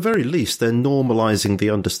 I mean, at the very least, they're normalizing the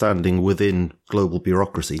understanding within global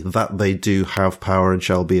bureaucracy that they do have power and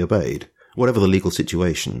shall be obeyed, whatever the legal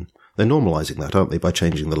situation. They're normalizing that, aren't they, by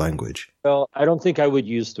changing the language? Well, I don't think I would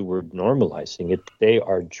use the word normalizing it. They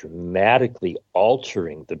are dramatically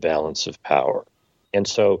altering the balance of power. And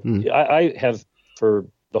so I have, for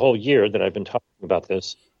the whole year that I've been talking about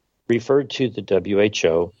this, referred to the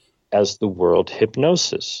WHO as the World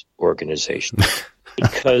Hypnosis Organization.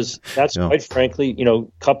 Because that's quite frankly,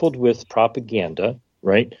 coupled with propaganda,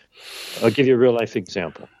 right? I'll give you a real life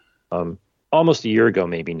example. Almost a year ago,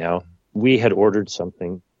 maybe now, we had ordered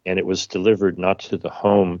something and it was delivered not to the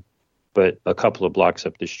home, but a couple of blocks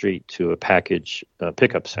up the street to a package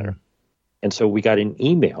pickup center. And so we got an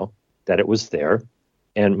email that it was there.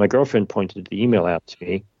 And my girlfriend pointed the email out to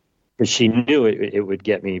me because she knew it would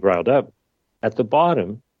get me riled up. At the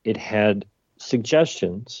bottom, it had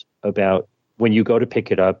suggestions about when you go to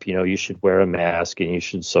pick it up, you should wear a mask and you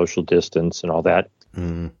should social distance and all that.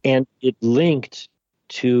 And it linked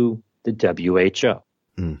to the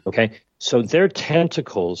WHO. Okay. So their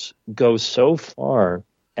tentacles go so far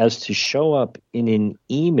as to show up in an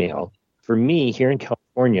email for me here in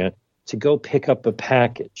California to go pick up a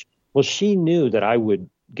package. Well, she knew that I would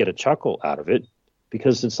get a chuckle out of it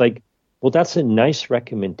because it's like, well, that's a nice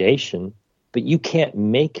recommendation, but you can't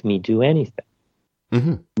make me do anything.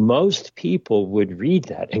 Most people would read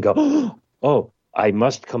that and go, oh, I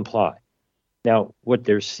must comply. Now, what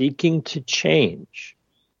they're seeking to change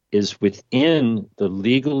is within the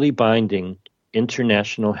legally binding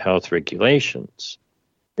international health regulations.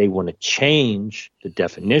 They want to change the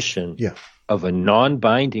definition of a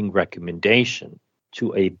non-binding recommendation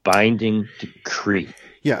to a binding decree.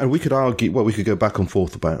 Yeah, and we could argue, we could go back and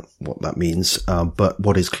forth about what that means, but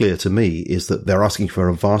what is clear to me is that they're asking for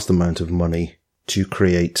a vast amount of money to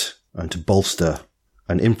create and to bolster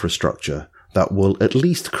an infrastructure that will at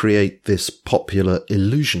least create this popular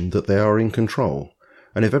illusion that they are in control.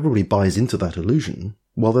 And if everybody buys into that illusion,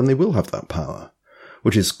 well, then they will have that power,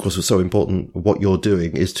 which is, of course, so important. What you're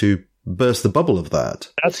doing is to burst the bubble of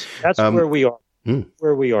that. That's where we are,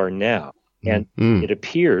 where we are now. And it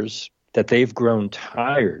appears that they've grown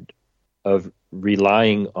tired of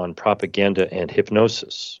relying on propaganda and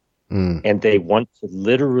hypnosis. And they want to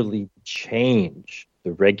literally change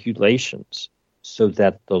the regulations so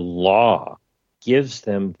that the law gives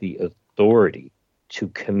them the authority to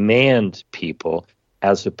command people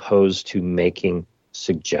as opposed to making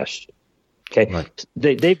suggestions. Okay, right.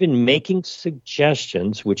 They've been making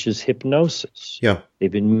suggestions, which is hypnosis. Yeah, they've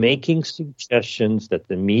been making suggestions that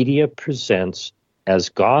the media presents as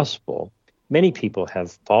gospel. Many people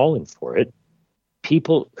have fallen for it.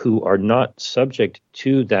 People who are not subject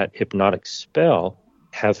to that hypnotic spell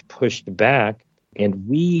have pushed back, and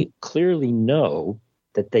we clearly know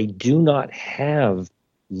that they do not have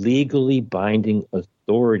legally binding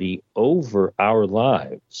authority over our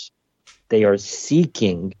lives. They are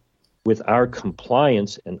seeking, with our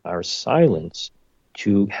compliance and our silence,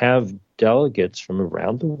 to have delegates from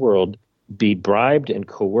around the world be bribed and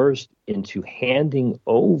coerced into handing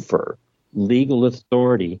over legal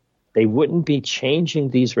authority. They wouldn't be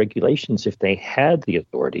changing these regulations if they had the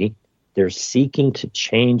authority. They're seeking to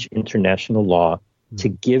change international law to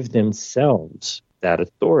give themselves that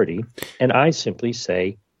authority. And I simply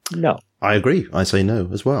say no. I agree. I say no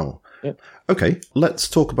as well. Yep. Okay, let's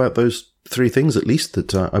talk about those three things at least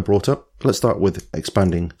that I brought up. Let's start with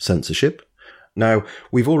expanding censorship. Now,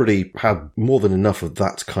 we've already had more than enough of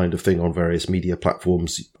that kind of thing on various media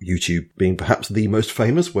platforms, YouTube being perhaps the most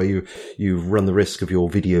famous, where you run the risk of your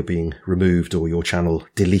video being removed or your channel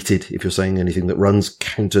deleted if you're saying anything that runs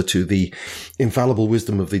counter to the infallible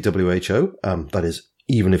wisdom of the WHO. That is,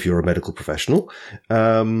 even if you're a medical professional.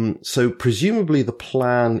 So presumably the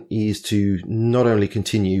plan is to not only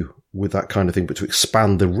continue with that kind of thing, but to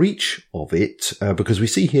expand the reach of it, because we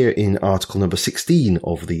see here in article number 16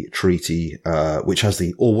 of the treaty, which has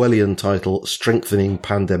the Orwellian title, Strengthening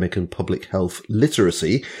Pandemic and Public Health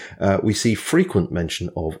Literacy, we see frequent mention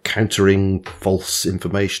of countering false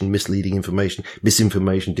information, misleading information,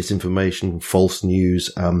 misinformation, disinformation, false news.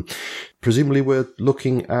 Presumably we're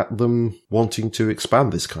looking at them wanting to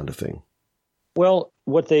expand this kind of thing. Well,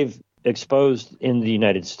 what they've exposed in the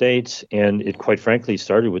United States, and it quite frankly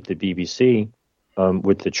started with the BBC,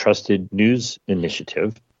 with the Trusted News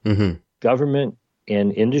Initiative, government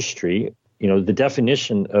and industry. The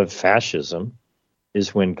definition of fascism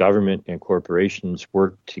is when government and corporations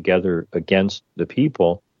work together against the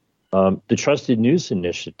people. The Trusted News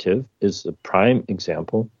Initiative is a prime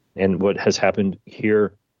example, and what has happened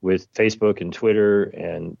here with Facebook and Twitter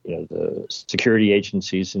and the security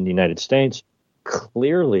agencies in the United States.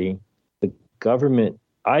 Clearly, the government,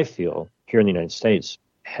 I feel, here in the United States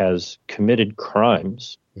has committed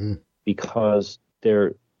crimes because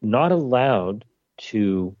they're not allowed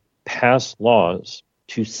to pass laws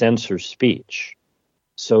to censor speech.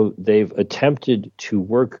 So they've attempted to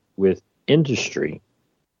work with industry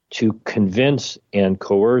to convince and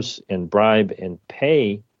coerce and bribe and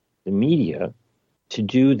pay the media to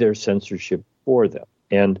do their censorship for them.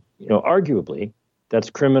 And, arguably, that's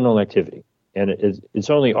criminal activity. And it's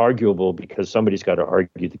only arguable because somebody's got to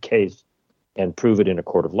argue the case and prove it in a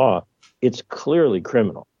court of law. It's clearly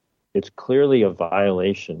criminal. It's clearly a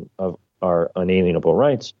violation of our unalienable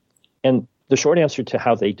rights. And the short answer to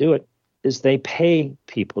how they do it is they pay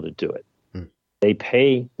people to do it. They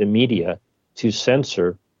pay the media to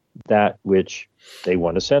censor that which they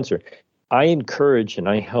want to censor. I encourage and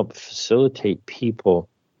I help facilitate people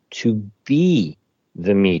to be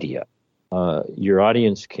the media. Your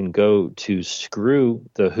audience can go to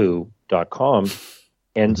screwthewho.com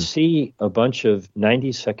and see a bunch of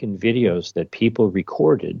 90-second videos that people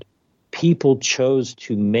recorded. People chose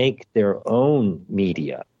to make their own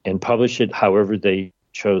media and publish it however they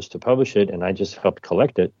chose to publish it, and I just helped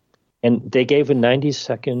collect it. And they gave a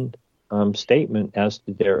 90-second statement as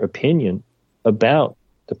to their opinion about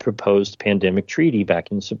the proposed pandemic treaty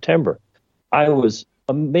back in September. I was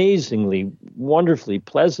amazingly, wonderfully,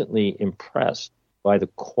 pleasantly impressed by the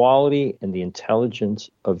quality and the intelligence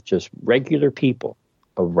of just regular people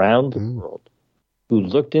around the world who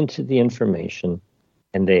looked into the information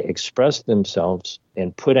and they expressed themselves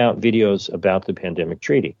and put out videos about the pandemic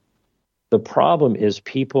treaty. The problem is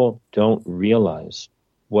people don't realize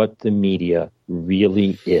what the media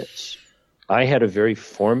really is. I had a very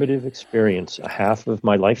formative experience a half of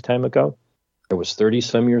my lifetime ago. I was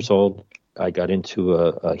 30-some years old. I got into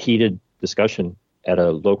a heated discussion at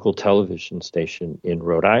a local television station in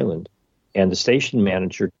Rhode Island, and the station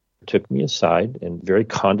manager took me aside and very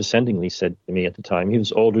condescendingly said to me at the time, he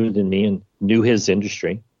was older than me and knew his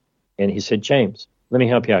industry, and he said, "James, let me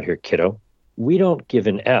help you out here, kiddo. We don't give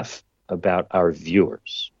an F about our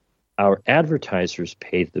viewers. Our advertisers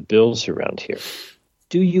pay the bills around here.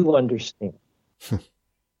 Do you understand?"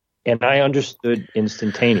 And I understood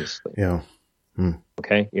instantaneously. Yeah.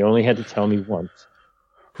 Okay, you only had to tell me once.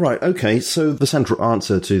 Right, okay, so the central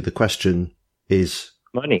answer to the question is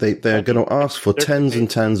money. They're going to ask for tens and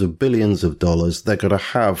tens of billions of dollars. They're going to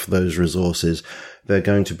have those resources. They're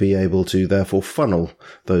going to be able to, therefore, funnel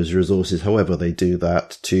those resources, however they do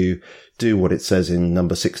that, to do what it says in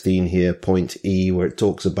number 16 here, point E, where it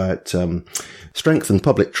talks about strengthen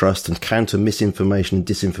public trust and counter misinformation and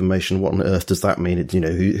disinformation. What on earth does that mean?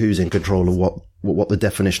 Who's in control of what the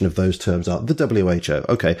definition of those terms are? The WHO.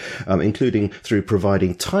 Okay. Including through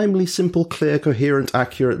providing timely, simple, clear, coherent,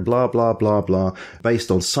 accurate, blah, blah, blah, blah,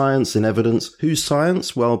 based on science and evidence. Whose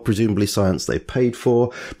science? Well, presumably science they paid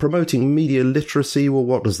for. Promoting media literacy. Well,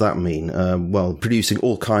 what does that mean? Producing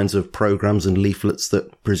all kinds of programs and leaflets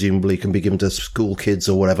that presumably can can be given to school kids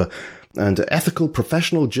or whatever. And ethical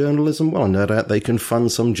professional journalism, well, no doubt they can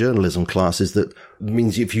fund some journalism classes. That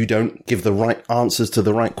means if you don't give the right answers to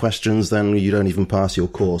the right questions, then you don't even pass your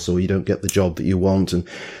course or you don't get the job that you want. And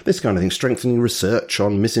this kind of thing, strengthening research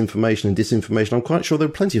on misinformation and disinformation. I'm quite sure there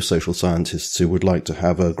are plenty of social scientists who would like to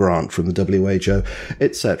have a grant from the WHO,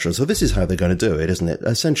 etc. So this is how they're going to do it, isn't it?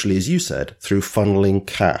 Essentially, as you said, through funneling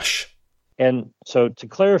cash. And so to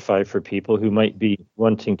clarify for people who might be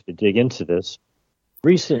wanting to dig into this,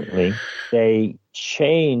 recently, they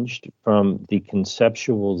changed from the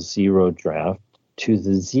conceptual zero draft to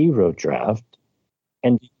the zero draft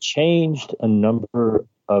and changed a number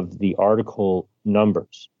of the article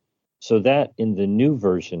numbers. So that in the new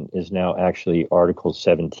version is now actually Article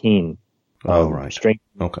 17. Right.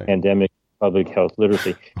 Strengthening pandemic public health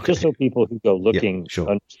literacy. Okay. Just so people who go looking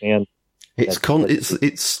understand.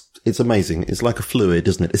 It's amazing. It's like a fluid,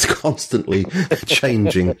 isn't it? It's constantly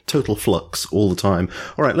changing, total flux all the time.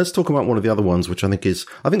 All right, let's talk about one of the other ones, which I think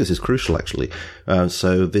this is crucial, actually.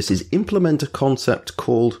 So this is implement a concept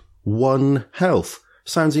called One Health.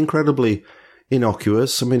 Sounds incredibly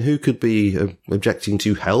innocuous. I mean, who could be objecting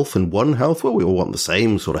to health and One Health? Well, we all want the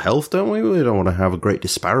same sort of health, don't we? We don't want to have a great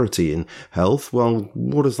disparity in health. Well,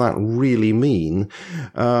 what does that really mean?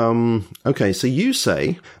 Okay, so you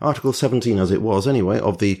say Article 17, as it was anyway,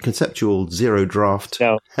 of the conceptual zero draft.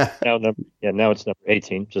 Now it's number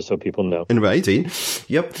 18, just so people know. Number 18,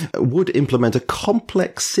 yep, would implement a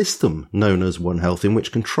complex system known as One Health, in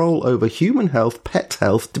which control over human health, pet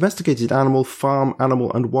health, domesticated animal, farm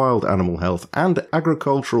animal, and wild animal health, and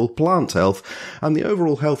agricultural plant health, and the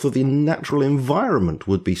overall health of the natural environment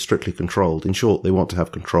would be strictly controlled. In short, they want to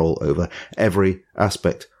have control over every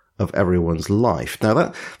aspect of everyone's life.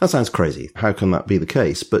 Now that sounds crazy. How can that be the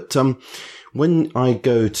case? But when I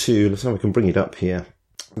go to, let's see if I can bring it up here.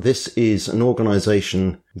 This is an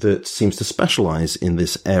organization that seems to specialize in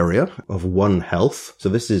this area of One Health. So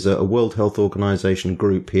this is a World Health Organization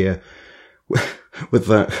group here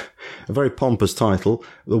with a very pompous title,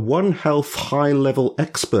 the One Health High-Level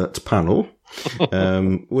Expert Panel,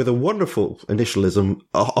 with a wonderful initialism,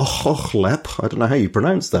 OHLEP, I don't know how you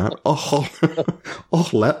pronounce that,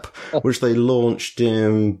 OHLEP, which they launched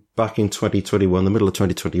back in 2021, the middle of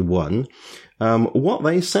 2021. What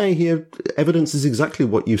they say here, evidence is exactly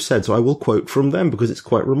what you've said, so I will quote from them because it's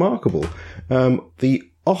quite remarkable. The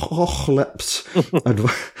OHLEP's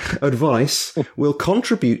advice will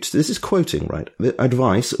contribute, this is quoting, right? The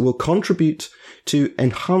advice will contribute to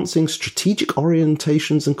enhancing strategic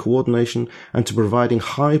orientations and coordination and to providing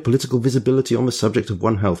high political visibility on the subject of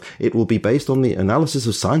One Health. It will be based on the analysis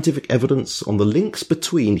of scientific evidence on the links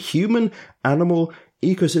between human, animal,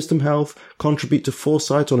 ecosystem health, contribute to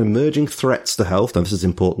foresight on emerging threats to health. Now, this is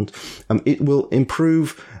important. It will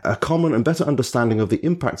improve a common and better understanding of the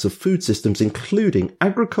impacts of food systems, including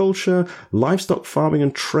agriculture, livestock farming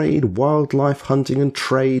and trade, wildlife hunting and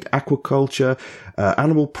trade, aquaculture,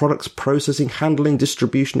 animal products processing, handling,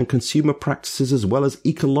 distribution and consumer practices, as well as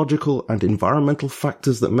ecological and environmental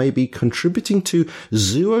factors that may be contributing to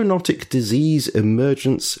zoonotic disease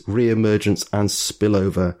emergence, re-emergence and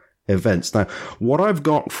spillover events. Now, what I've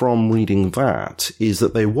got from reading that is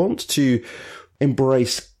that they want to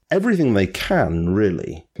embrace everything they can,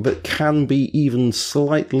 really, that can be even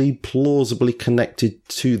slightly plausibly connected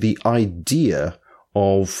to the idea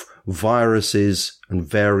of viruses and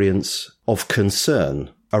variants of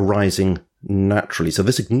concern arising naturally. So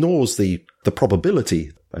this ignores the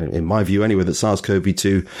probability, in my view anyway, that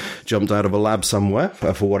SARS-CoV-2 jumped out of a lab somewhere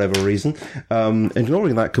for whatever reason.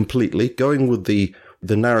 Ignoring that completely, going with the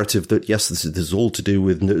narrative that, yes, this is all to do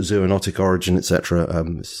with zoonotic origin, etc.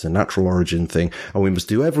 This is a natural origin thing, and we must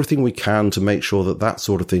do everything we can to make sure that that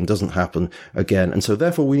sort of thing doesn't happen again. And so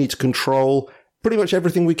therefore we need to control pretty much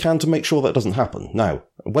everything we can to make sure that doesn't happen. Now,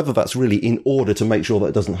 whether that's really in order to make sure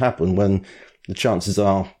that doesn't happen when the chances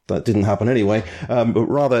are that didn't happen anyway, but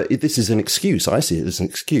rather this is an excuse. I see it as an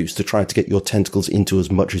excuse to try to get your tentacles into as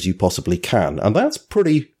much as you possibly can. And that's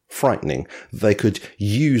pretty frightening. They could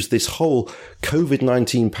use this whole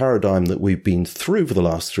COVID-19 paradigm that we've been through for the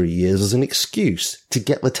last 3 years as an excuse to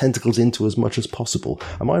get the tentacles into as much as possible.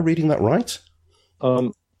 Am I reading that right?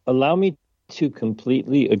 Allow me to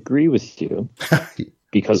completely agree with you,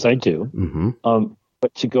 because I do. Mm-hmm.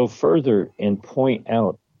 But to go further and point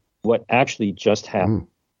out what actually just happened,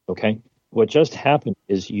 okay? What just happened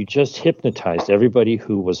is you just hypnotized everybody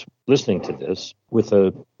who was listening to this with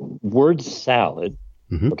a word salad.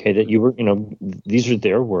 Mm-hmm. Okay, that you were, these are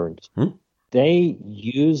their words. Mm-hmm. They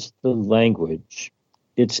use the language.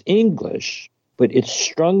 It's English, but it's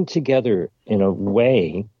strung together in a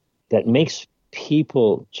way that makes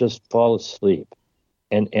people just fall asleep.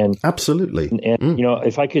 And Absolutely. you know,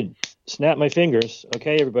 if I could snap my fingers,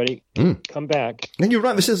 okay, everybody, come back. And you're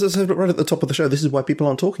right. This is right at the top of the show. This is why people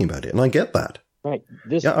aren't talking about it, and I get that. Right.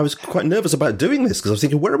 Yeah, I was quite nervous about doing this because I was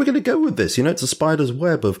thinking, where are we going to go with this? You know, it's a spider's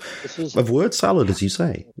web of word salad, as you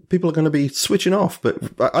say. People are going to be switching off, but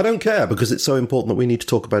I don't care because it's so important that we need to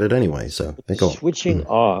talk about it anyway. So go on. Switching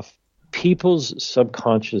off, people's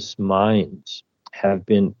subconscious minds have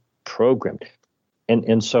been programmed.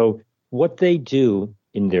 And so what they do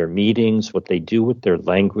in their meetings, what they do with their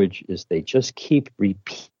language is they just keep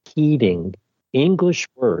repeating English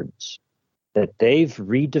words that they've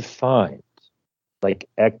redefined, like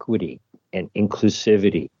equity and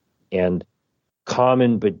inclusivity and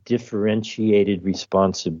common but differentiated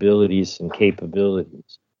responsibilities and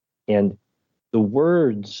capabilities. And the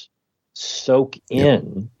words soak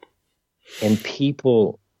in, and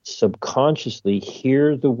people subconsciously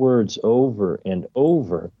hear the words over and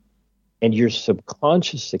over, and your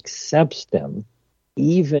subconscious accepts them,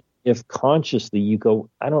 even if consciously you go,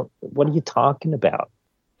 what are you talking about?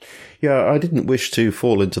 Yeah, I didn't wish to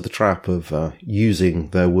fall into the trap of using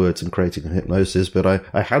their words and creating a hypnosis, but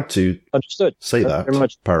I had to say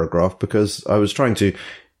that paragraph because I was trying to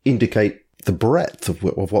indicate the breadth of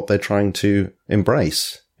what they're trying to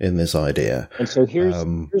embrace in this idea. And so here's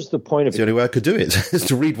the point of it. The only way I could do it is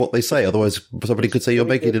to read what they say. Otherwise, somebody could say you're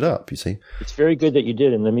making it up, you see. It's very good that you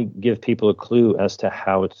did, and let me give people a clue as to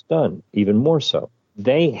how it's done, even more so.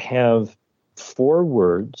 They have 4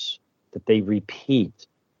 words that they repeat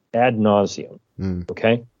ad nauseum,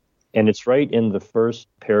 okay? And it's right in the first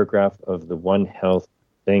paragraph of the One Health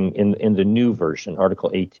thing in the new version, Article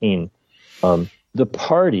 18. The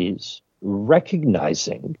parties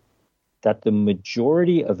recognizing that the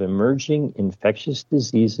majority of emerging infectious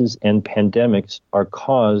diseases and pandemics are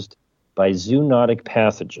caused by zoonotic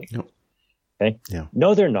pathogens. Yep. Okay? Yeah.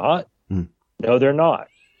 No, they're not. No, they're not.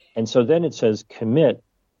 And so then it says commit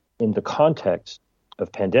in the context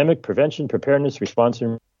of pandemic prevention, preparedness, response,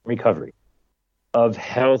 and recovery of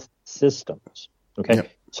health systems. Okay.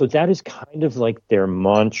 Yep. So that is kind of like their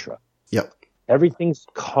mantra. Yep. Everything's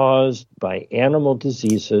caused by animal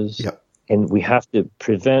diseases. Yep. And we have to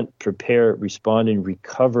prevent, prepare, respond, and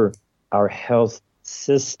recover our health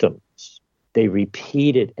systems. They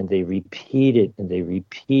repeat it and they repeat it and they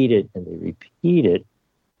repeat it and they repeat it.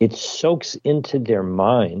 It soaks into their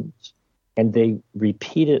minds and they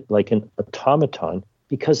repeat it like an automaton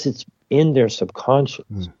because it's in their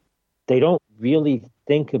subconscious. They don't really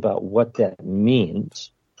think about what that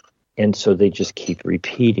means. And so they just keep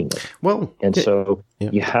repeating it. Well, so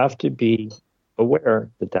you have to be aware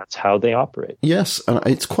that that's how they operate. Yes, and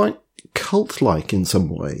it's quite cult-like in some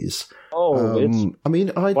ways. I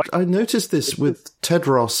mean, I noticed this with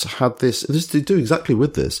Tedros had this to do exactly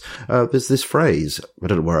with this. There's this phrase, I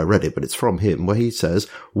don't know where I read it, but it's from him, where he says,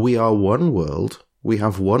 "We are one world, we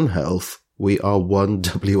have one health, we are one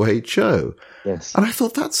WHO." Yes. And I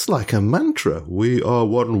thought that's like a mantra. We are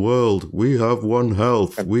one world, we have one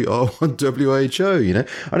health, we are one WHO, you know?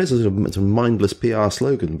 And it's a mindless PR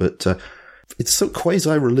slogan, but it's so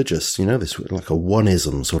quasi-religious, you know, this like a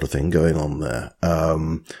oneism sort of thing going on there.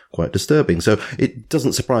 Quite disturbing. So it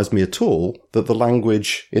doesn't surprise me at all that the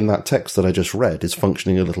language in that text that I just read is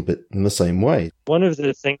functioning a little bit in the same way. One of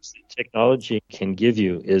the things that technology can give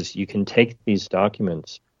you is you can take these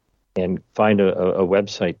documents and find a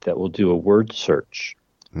website that will do a word search.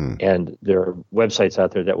 And there are websites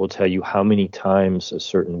out there that will tell you how many times a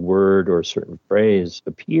certain word or a certain phrase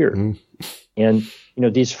appeared. And, you know,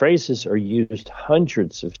 these phrases are used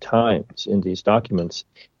hundreds of times in these documents,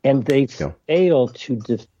 and they fail to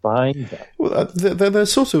define them. Well, they're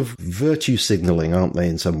sort of virtue signaling, aren't they,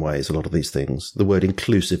 in some ways, a lot of these things? The word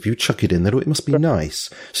inclusive, you chuck it in there, it must be nice.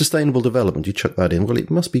 Sustainable development, you chuck that in, well,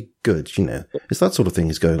 it must be good, you know. It's that sort of thing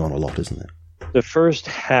is going on a lot, isn't it? The first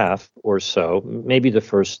half or so, maybe the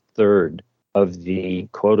first third of the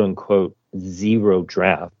quote-unquote zero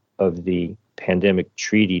draft of the pandemic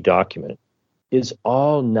treaty document is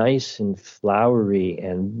all nice and flowery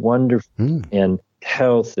and wonderful and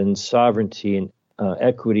health and sovereignty and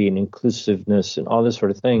equity and inclusiveness and all this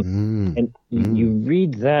sort of thing. And you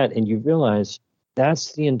read that and you realize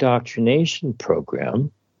that's the indoctrination program,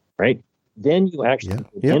 right? Then you actually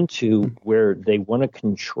get into where they want to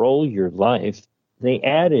control your life. They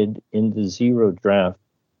added in the zero draft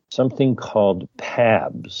something called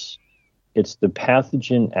PABS. It's the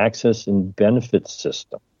Pathogen Access and Benefits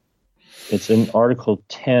System. It's in Article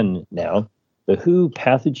 10 now, the WHO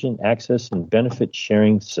Pathogen Access and Benefit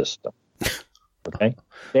Sharing System. Okay?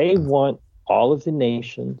 They want all of the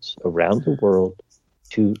nations around the world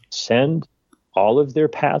to send all of their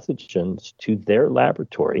pathogens to their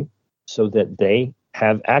laboratory so that they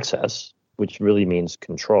have access, which really means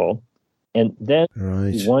control. And then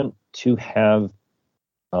we want to have,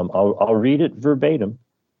 I'll read it verbatim,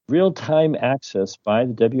 real-time access by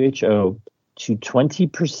the WHO to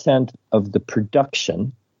 20% of the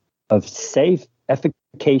production of safe,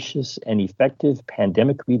 efficacious, and effective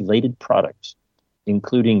pandemic-related products,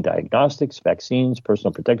 including diagnostics, vaccines,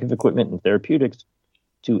 personal protective equipment, and therapeutics,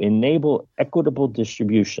 to enable equitable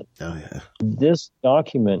distribution. Oh, yeah. This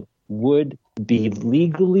document would be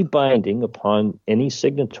legally binding upon any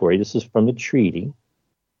signatory. This is from the treaty,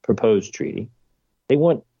 proposed treaty. They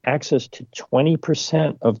want access to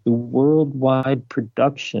 20% of the worldwide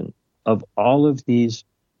production of all of these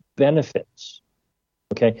benefits.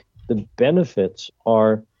 Okay? The benefits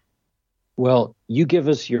are, well, you give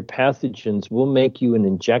us your pathogens, we'll make you an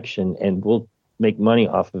injection and we'll make money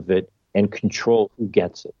off of it and control who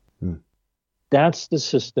gets it. That's the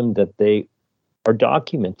system that they are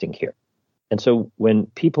documenting here. And so when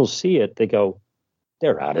people see it, they go,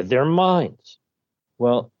 they're out of their minds.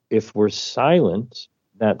 Well, if we're silent,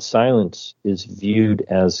 that silence is viewed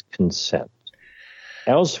as consent.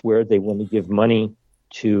 Elsewhere, they want to give money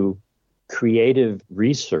to creative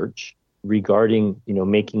research regarding,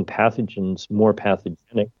 making pathogens more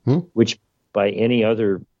pathogenic, which by any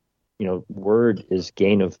other, word is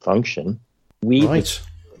gain of function. We,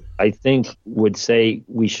 I think, would say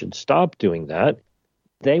we should stop doing that.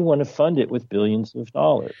 They want to fund it with billions of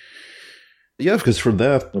dollars. Yeah, because from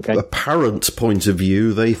their apparent point of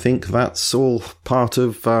view, they think that's all part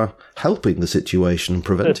of helping the situation,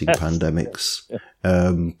 preventing pandemics.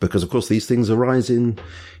 Because, of course, these things arise in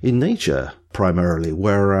nature primarily,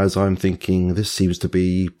 whereas I'm thinking this seems to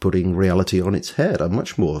be putting reality on its head. I'm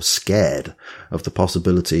much more scared of the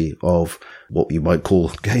possibility of what you might call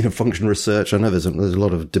gain of function research. I know there's a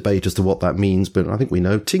lot of debate as to what that means, but I think we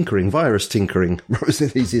know tinkering, virus tinkering, is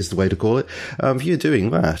the easiest way to call it. If you're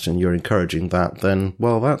doing that and you're encouraging that, then,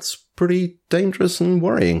 well, that's pretty dangerous and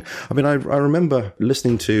worrying. I mean, I remember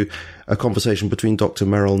listening to a conversation between Dr.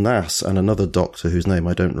 Merrill Nass and another doctor whose name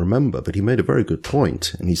I don't remember, but he made a very good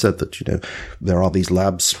point. And he said that, there are these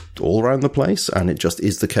labs all around the place, and it just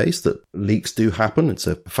is the case that leaks do happen. It's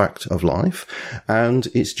a fact of life. And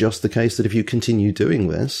it's just the case that if you continue doing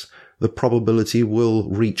this, the probability will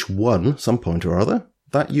reach some point or other,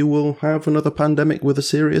 that you will have another pandemic with a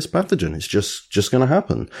serious pathogen. It's just going to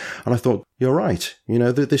happen. And I thought, you're right.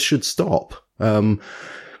 This should stop.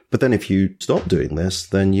 But then if you stop doing this,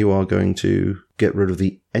 then you are going to get rid of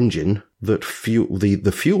the engine that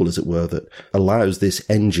the fuel, as it were, that allows this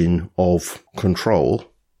engine of control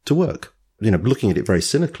to work. Looking at it very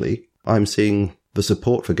cynically, I'm seeing the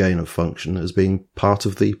support for gain of function as being part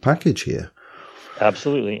of the package here.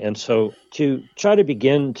 Absolutely. And so to try to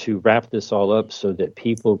begin to wrap this all up so that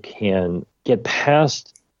people can get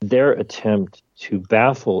past their attempt to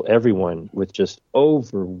baffle everyone with just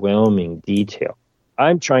overwhelming detail,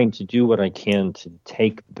 I'm trying to do what I can to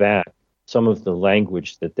take back some of the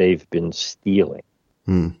language that they've been stealing.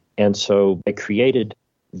 And so I created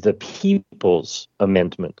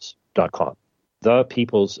thepeoplesamendments.com,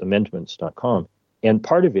 thepeoplesamendments.com. And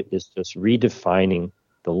part of it is just redefining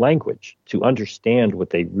the language to understand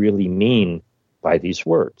what they really mean by these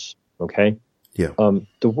words. Okay. Yeah.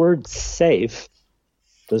 The word safe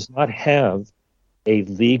does not have a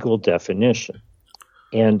legal definition.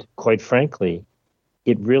 And quite frankly,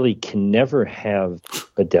 it really can never have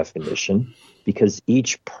a definition because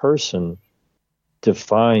each person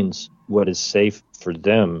defines what is safe for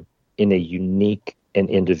them in a unique and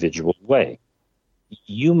individual way.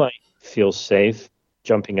 You might feel safe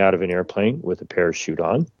jumping out of an airplane with a parachute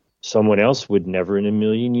on. Someone else would never in a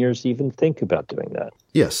million years even think about doing that.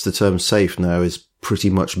 Yes, the term safe now is pretty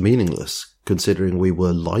much meaningless, considering we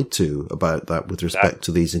were lied to about that with respect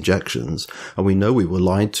to these injections. And we know we were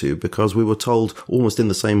lied to because we were told almost in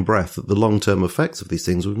the same breath that the long-term effects of these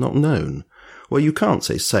things were not known. Well, you can't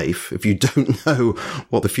say safe if you don't know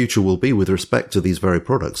what the future will be with respect to these very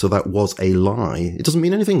products. So that was a lie. It doesn't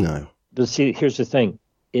mean anything now. But see, here's the thing.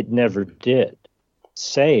 It never did.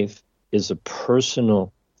 Safe is a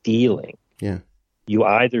personal feeling. Yeah. You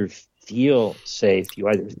either feel safe, you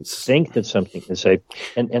either think that something is safe,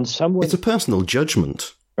 and someone... It's a personal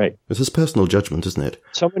judgment. Right. It's a personal judgment, isn't it?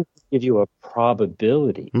 Someone can give you a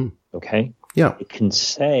probability, okay? Yeah. It can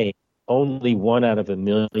say only 1 out of a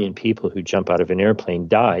million people who jump out of an airplane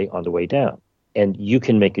die on the way down. And you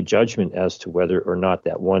can make a judgment as to whether or not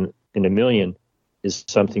that 1 in a million is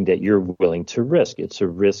something that you're willing to risk. It's a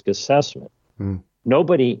risk assessment.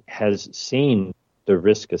 Nobody has seen the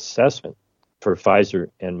risk assessment for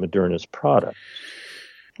Pfizer and Moderna's product.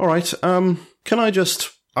 All right. Can I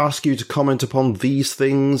just ask you to comment upon these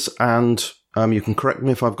things and You can correct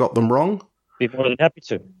me if I've got them wrong. Be more than happy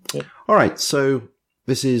to. Yeah. All right, so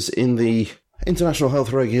this is in the International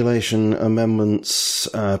Health Regulation amendments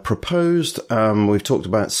proposed. We've talked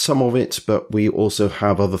about some of it, but we also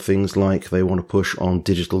have other things like they want to push on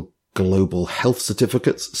digital global health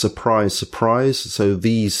certificates. Surprise, surprise. So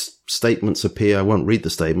these statements appear, I won't read the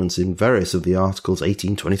statements, in various of the articles,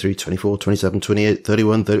 18, 23, 24, 27, 28,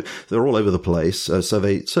 31, 30, they're all over the place. So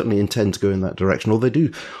they certainly intend to go in that direction. Or they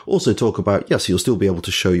do also talk about, yes, you'll still be able to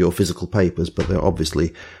show your physical papers, but they're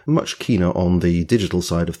obviously much keener on the digital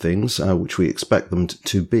side of things, which we expect them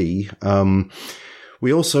to be.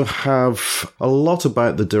 We also have a lot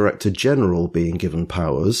about the Director General being given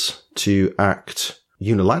powers to act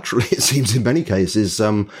unilaterally, it seems, in many cases.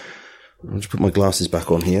 I'll just put my glasses back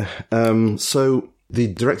on here. So the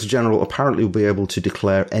Director General apparently will be able to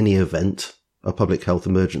declare any event a public health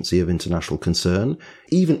emergency of international concern,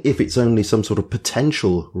 even if it's only some sort of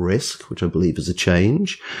potential risk, which I believe is a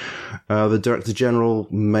change. The Director General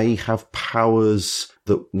may have powers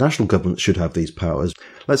that national governments should have these powers.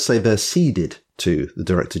 Let's say they're ceded to the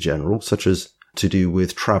Director General, such as to do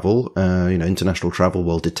with travel, international travel,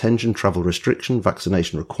 world detention, travel restriction,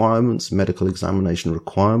 vaccination requirements, medical examination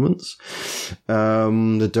requirements.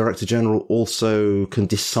 The Director General also can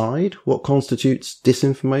decide what constitutes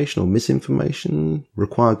disinformation or misinformation,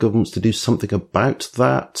 require governments to do something about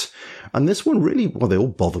that. And this one really, well, they all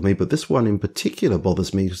bother me, but this one in particular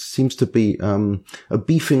bothers me. It seems to be a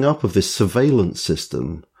beefing up of this surveillance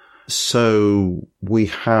system. So we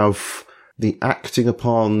have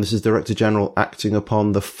this is Director General acting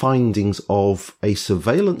upon the findings of a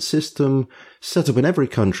surveillance system set up in every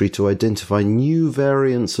country to identify new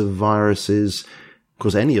variants of viruses. Of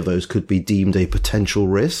course, any of those could be deemed a potential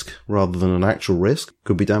risk rather than an actual risk.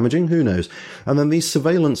 Could be damaging, who knows? And then these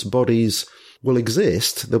surveillance bodies will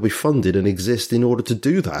exist, they'll be funded and exist in order to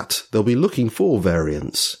do that. They'll be looking for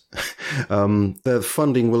variants. Their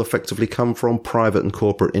funding will effectively come from private and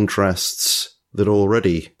corporate interests that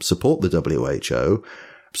already support the WHO,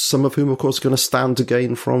 some of whom, of course, are going to stand to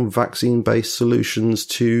gain from vaccine-based solutions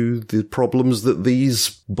to the problems that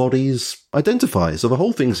these bodies identify. So the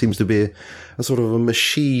whole thing seems to be a sort of a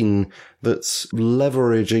machine that's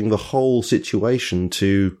leveraging the whole situation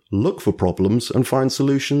to look for problems and find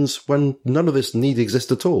solutions when none of this need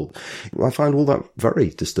exist at all. I find all that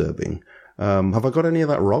very disturbing. Have I got any of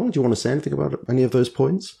that wrong? Do you want to say anything about any of those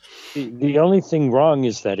points? The only thing wrong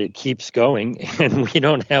is that it keeps going and we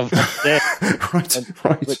don't have much say. Right.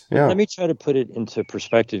 But let me try to put it into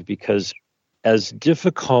perspective, because as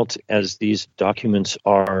difficult as these documents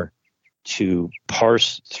are to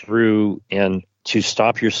parse through and to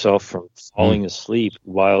stop yourself from falling asleep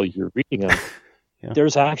while you're reading them,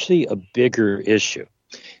 there's actually a bigger issue.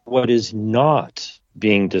 What is not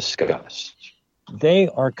being discussed, they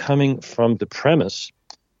are coming from the premise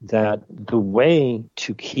that the way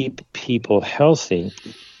to keep people healthy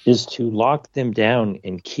is to lock them down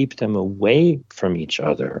and keep them away from each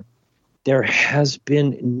other. There has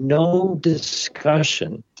been no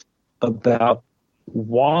discussion about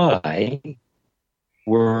why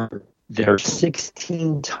were there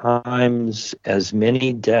 16 times as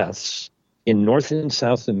many deaths in North and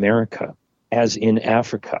South America as in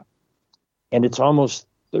Africa. And it's almost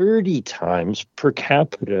 30 times per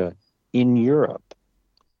capita in Europe.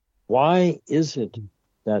 Why is it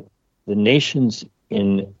that the nations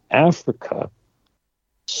in Africa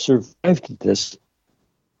survived this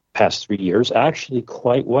past 3 years actually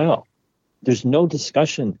quite well? There's no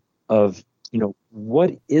discussion of,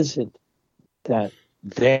 what is it that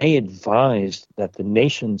they advised that the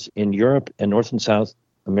nations in Europe and North and South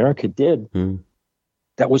America did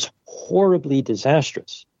that was horribly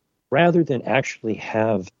disastrous, rather than actually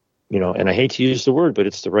have, and I hate to use the word, but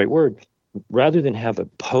it's the right word, rather than have a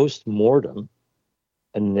post-mortem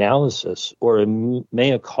analysis or a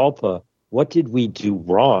mea culpa, what did we do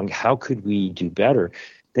wrong? How could we do better?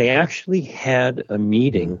 They actually had a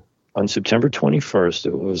meeting on September 21st.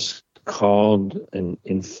 It was called an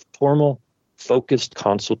informal focused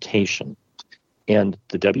consultation. And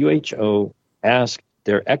the WHO asked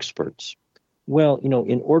their experts, well,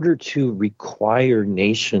 in order to require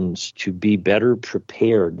nations to be better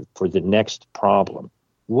prepared for the next problem,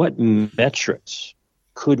 what metrics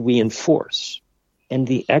could we enforce? And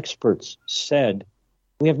the experts said,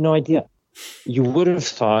 we have no idea. You would have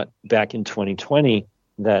thought back in 2020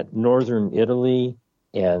 that northern Italy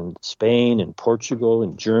and Spain and Portugal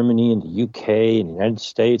and Germany and the UK and the United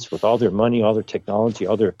States, with all their money, all their technology,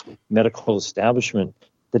 all their medical establishment,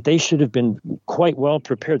 that they should have been quite well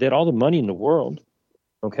prepared. They had all the money in the world.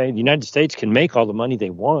 Okay, the United States can make all the money they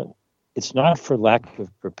want. It's not for lack of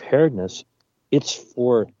preparedness. It's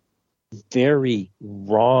for very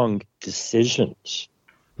wrong decisions,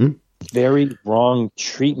 Hmm. very wrong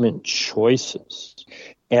treatment choices.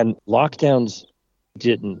 And lockdowns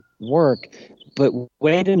didn't work. But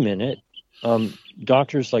wait a minute,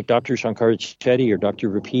 doctors like Dr. Shankar Chetty or Dr.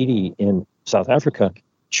 Rapidi in South Africa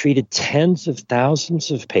treated tens of thousands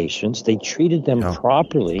of patients. They treated them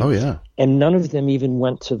properly. Oh, yeah. And none of them even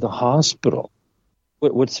went to the hospital.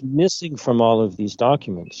 What's missing from all of these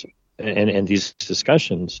documents and these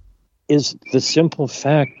discussions is the simple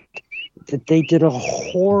fact that they did a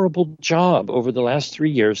horrible job over the last 3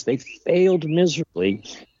 years. They failed miserably,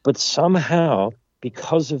 but somehow,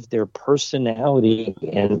 because of their personality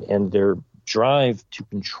and their drive to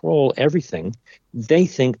control everything, they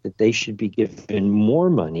think that they should be given more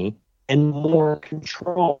money and more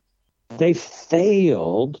control. They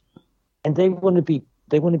failed, and they want to be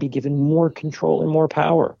given more control and more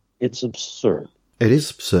power. It's absurd. It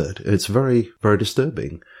is absurd. It's very, very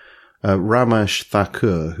disturbing. Ramesh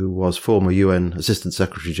Thakur, who was former UN Assistant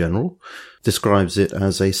Secretary General, describes it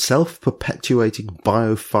as a self-perpetuating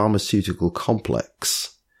biopharmaceutical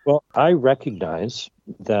complex. Well, I recognize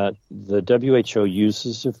that the WHO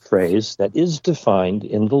uses a phrase that is defined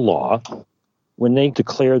in the law. When they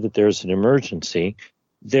declare that there's an emergency,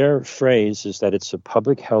 their phrase is that it's a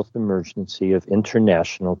public health emergency of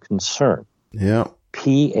international concern. Yeah.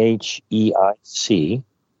 PHEIC,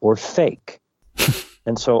 or fake.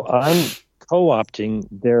 And so I'm co-opting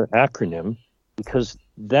their acronym because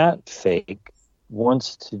that fake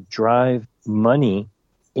wants to drive money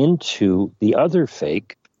into the other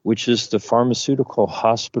fake, which is the pharmaceutical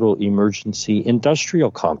hospital emergency industrial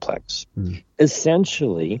complex.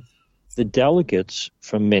 Essentially, the delegates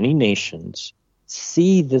from many nations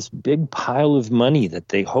see this big pile of money that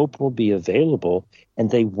they hope will be available, and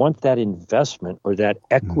they want that investment or that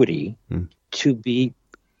equity to be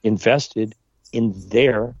invested in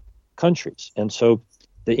their countries. And so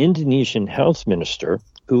the Indonesian health minister,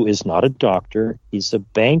 who is not a doctor, he's a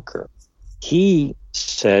banker, he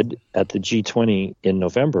said at the G20 in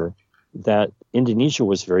November that Indonesia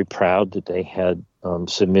was very proud that they had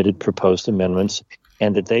submitted proposed amendments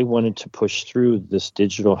and that they wanted to push through this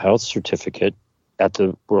digital health certificate at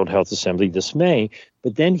the World Health Assembly this May.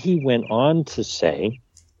 But then he went on to say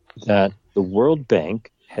that the World Bank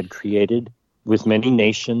had created, with many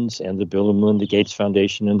nations and the Bill and Melinda Gates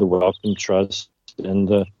Foundation and the Wellcome Trust and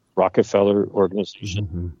the Rockefeller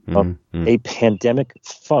Organization, a pandemic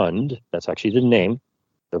fund. That's actually the name,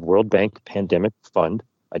 the World Bank Pandemic Fund.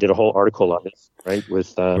 I did a whole article on this, right,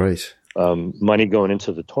 with money going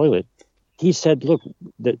into the toilet. He said, look,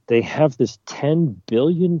 that they have this $10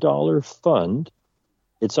 billion fund.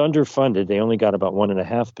 It's underfunded. They only got about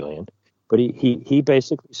 $1.5 billion. But he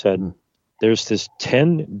basically said, there's this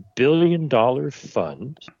 $10 billion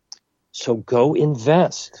fund, so go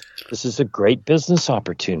invest. This is a great business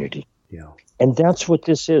opportunity. Yeah. And that's what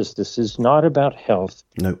this is. This is not about health.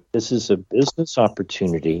 No. This is a business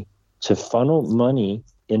opportunity to funnel money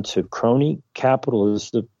into crony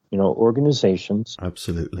capitalist, organizations.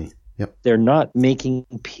 Absolutely. Yep. They're not making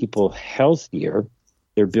people healthier.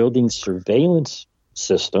 They're building surveillance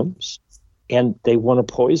systems. And they want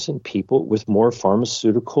to poison people with more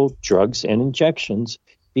pharmaceutical drugs and injections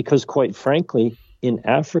because, quite frankly, in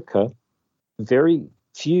Africa, very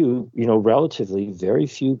few, relatively very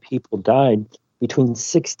few people died. Between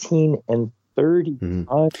 16 and 30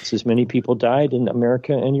 times as many people died in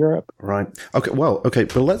America and Europe. Right. Okay. Well, okay.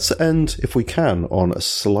 But let's end, if we can, on a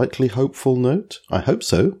slightly hopeful note. I hope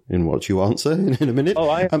so, in what you answer in a minute. Oh,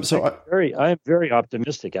 I am very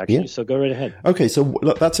optimistic, actually. Yeah. So go right ahead. Okay. So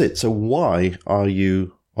look, that's it. So why are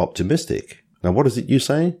you optimistic? Now, what is it you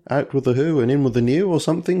say? Out with the who and in with the new or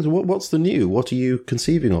something? What's the new? What are you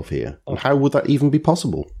conceiving of here? And how would that even be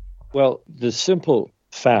possible? Well, the simple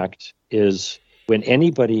fact is, when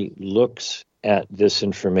anybody looks at this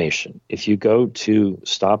information, if you go to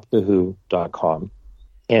stopthewho.com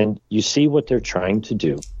and you see what they're trying to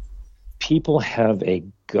do, people have a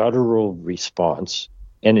guttural response,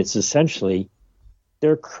 and it's essentially,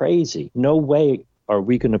 they're crazy. No way are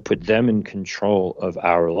we going to put them in control of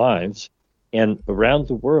our lives. And around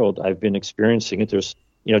the world, I've been experiencing it. There's,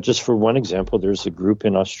 just for one example, there's a group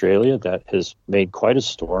in Australia that has made quite a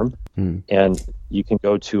storm. And you can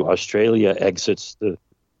go to Australia exits the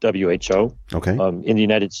WHO. Okay. In the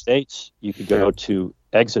United States, you could go to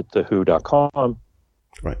exitthewho.com.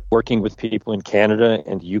 Right. Working with people in Canada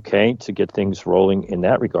and the UK to get things rolling in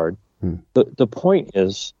that regard. The point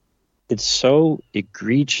is, it's so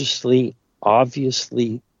egregiously,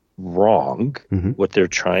 obviously wrong what they're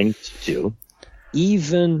trying to do.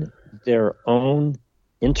 Even their own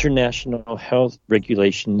International Health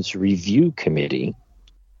Regulations Review Committee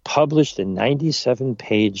published a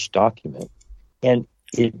 97-page document, and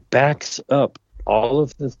it backs up all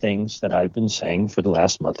of the things that I've been saying for the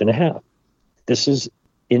last month and a half. This is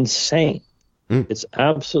insane. It's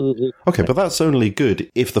absolutely okay, but that's only good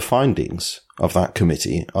if the findings of that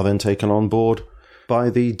committee are then taken on board by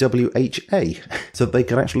the WHA, so that they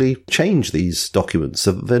can actually change these documents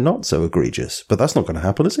so that they're not so egregious. But that's not going to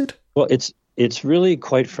happen, is it? Well, it's really,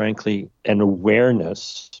 quite frankly, an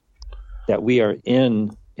awareness that we are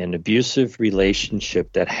in an abusive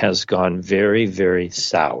relationship that has gone very, very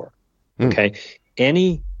sour. Okay?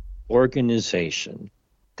 Any organization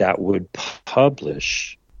that would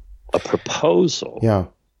publish a proposal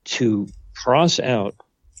to cross out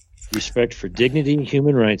respect for dignity,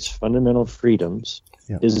 human rights, fundamental freedoms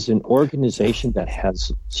is an organization that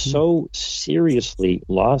has so seriously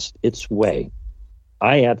lost its way.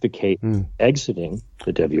 I advocate exiting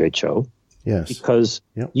the WHO because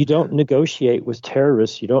you don't negotiate with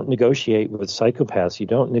terrorists, you don't negotiate with psychopaths, you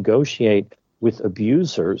don't negotiate with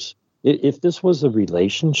abusers. If this was a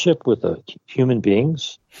relationship with human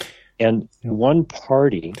beings and one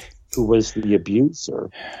party who was the abuser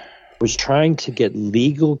was trying to get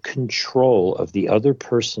legal control of the other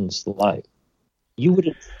person's life, you would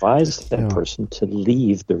advise that person to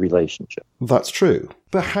leave the relationship. That's true.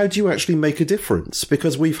 But how do you actually make a difference?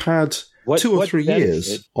 Because we've had 2 or 3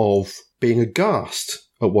 years of being aghast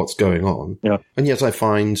at what's going on. Yeah. And yet I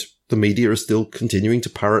find the media is still continuing to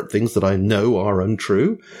parrot things that I know are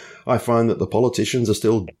untrue. I find that the politicians are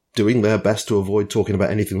still doing their best to avoid talking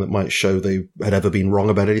about anything that might show they had ever been wrong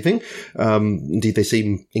about anything. Indeed, they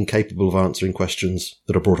seem incapable of answering questions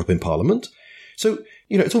that are brought up in Parliament. So,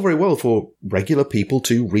 it's all very well for regular people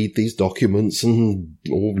to read these documents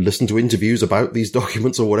or listen to interviews about these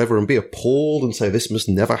documents or whatever and be appalled and say, this must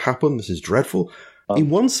never happen, this is dreadful. In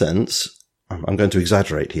one sense, I'm going to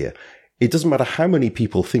exaggerate here, it doesn't matter how many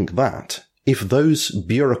people think that. If those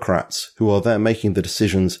bureaucrats who are there making the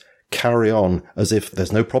decisions carry on as if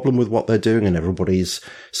there's no problem with what they're doing and everybody's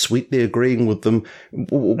sweetly agreeing with them. I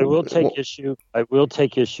will take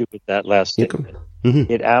issue with that last statement.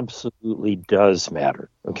 It absolutely does matter,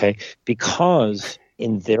 okay? Because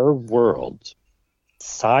in their world,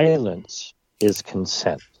 silence is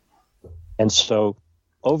consent. And so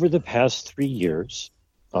over the past 3 years,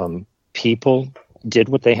 people did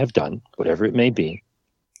what they have done, whatever it may be.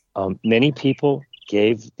 Many people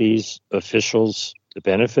gave these officials the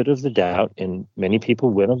benefit of the doubt, and many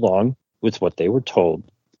people went along with what they were told.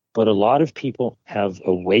 But a lot of people have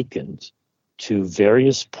awakened to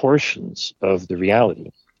various portions of the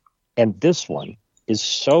reality. And this one is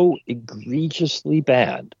so egregiously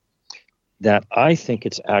bad that I think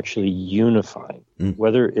it's actually unifying,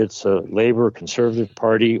 whether it's a Labor or Conservative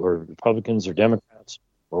Party or Republicans or Democrats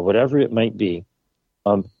or whatever it might be.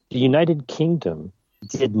 The United Kingdom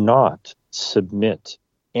did not submit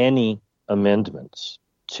any amendments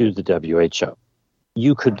to the WHO.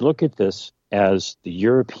 You could look at this as the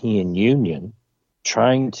European Union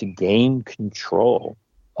trying to gain control,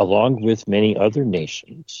 along with many other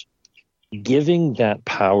nations, giving that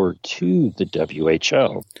power to the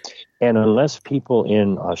WHO. And unless people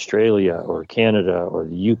in Australia or Canada or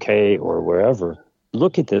the UK or wherever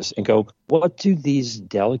look at this and go, what do these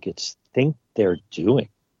delegates think they're doing?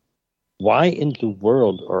 Why in the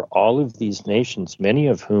world are all of these nations, many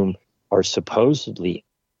of whom are supposedly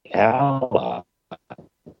allies,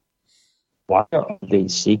 why are they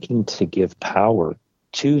seeking to give power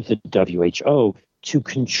to the WHO to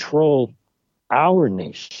control our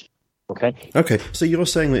nation? Okay, so you're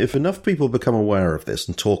saying that if enough people become aware of this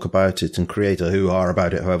and talk about it and create a hoo-ha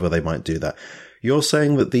about it, however they might do that, you're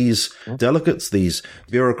saying that these delegates, these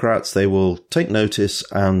bureaucrats, they will take notice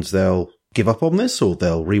and they'll give up on this, or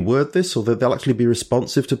they'll reword this, or they'll actually be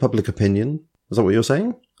responsive to public opinion? Is that what you're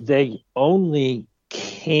saying? They only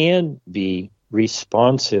can be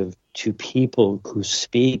responsive to people who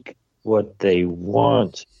speak what they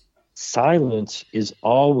want. Silence is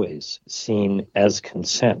always seen as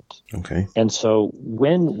consent. Okay. And so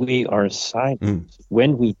when we are silent,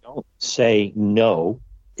 when we don't say no,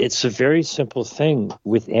 it's a very simple thing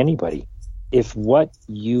with anybody. If what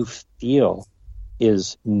you feel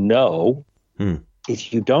is no,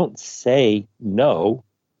 if you don't say no,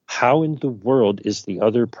 how in the world is the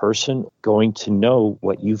other person going to know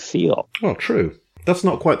what you feel? Oh, true. That's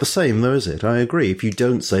not quite the same, though, is it? I agree. If you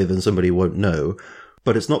don't say, then somebody won't know.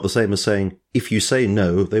 But it's not the same as saying, if you say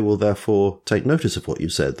no, they will therefore take notice of what you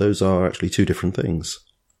said. Those are actually two different things.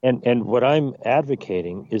 And what I'm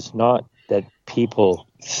advocating is not that people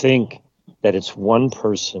think that it's one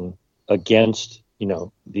person against,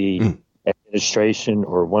 the administration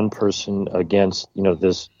or one person against,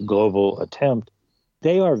 this global attempt.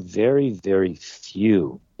 They are very, very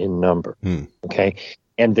few in number. Okay.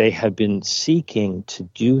 And they have been seeking to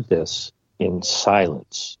do this in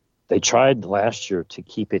silence. They tried last year to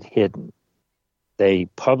keep it hidden. They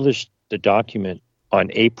published the document on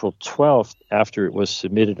April 12th after it was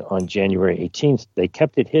submitted on January 18th. They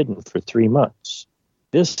kept it hidden for 3 months.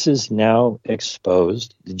 This is now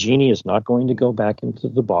exposed. The genie is not going to go back into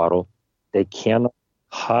the bottle. They cannot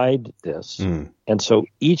hide this. And so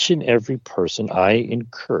each and every person I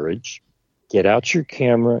encourage, get out your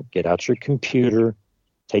camera, get out your computer,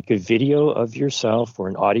 take a video of yourself or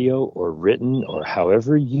an audio or written or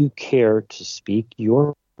however you care to speak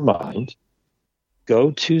your mind.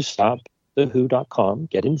 Go to stopthewho.com,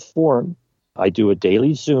 get informed. I do a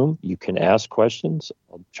daily Zoom. You can ask questions.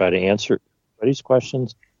 I'll try to answer everybody's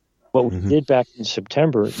questions. What we did back in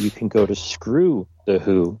September, you can go to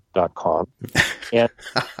screwthewho.com and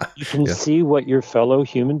you can see what your fellow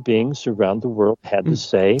human beings around the world had to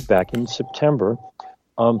say back in September.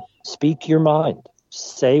 Speak your mind.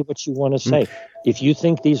 Say what you want to say. If you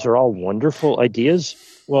think these are all wonderful ideas,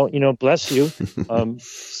 well, bless you.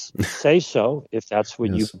 Say so if that's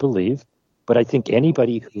what you believe. But I think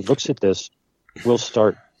anybody who looks at this will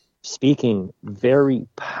start speaking very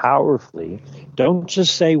powerfully. Don't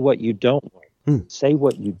just say what you don't want. Say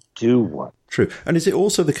what you do want. True. And is it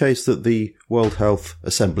also the case that the World Health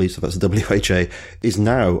Assembly, so that's the WHO, is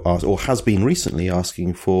now, or has been recently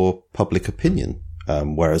asking for public opinion?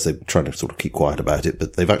 Whereas they're trying to sort of keep quiet about it,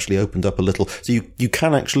 but they've actually opened up a little. So you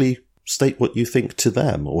can actually state what you think to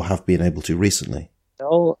them, or have been able to recently.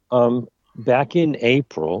 Well, back in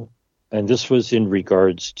April, and this was in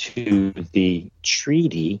regards to the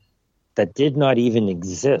treaty that did not even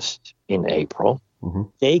exist in April,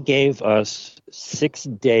 they gave us 6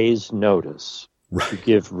 days notice to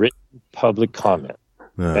give written public comment.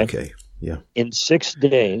 Okay. Yeah. In 6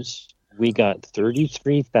 days, we got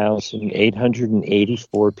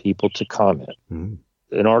 33,884 people to comment. An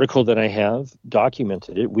article that I have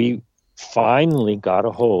documented it. We finally got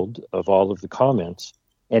a hold of all of the comments,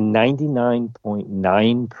 and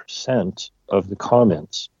 99.9% of the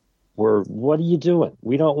comments were, what are you doing?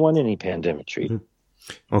 We don't want any pandemic treaty.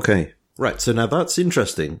 Okay. Right. So now that's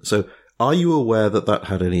interesting. So are you aware that that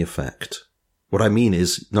had any effect? What I mean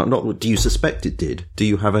is, not do you suspect it did? Do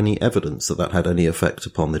you have any evidence that that had any effect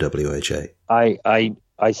upon the WHO? I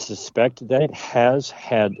suspect that it has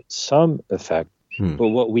had some effect, but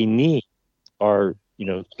what we need are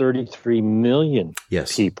 33 million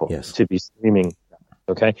people to be streaming.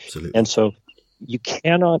 Okay, absolutely. And so you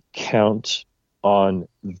cannot count on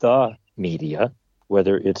the media,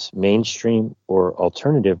 whether it's mainstream or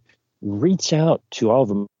alternative. Reach out to all of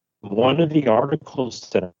them. One of the articles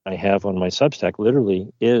that I have on my Substack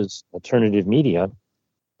literally is alternative media.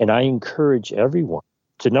 And I encourage everyone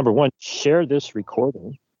to, number one, share this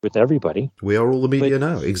recording with everybody. We are all the media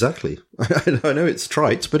now. Exactly. I know it's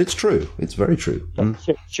trite, but it's true. It's very true.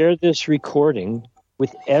 Share this recording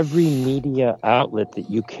with every media outlet that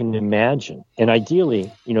you can imagine. And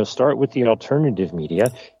ideally, start with the alternative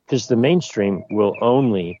media, because the mainstream will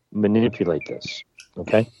only manipulate this.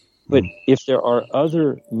 Okay? But if there are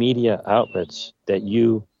other media outlets that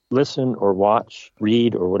you listen or watch,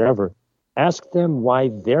 read, or whatever, ask them why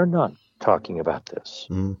they're not talking about this.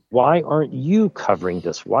 Why aren't you covering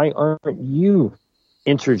this? Why aren't you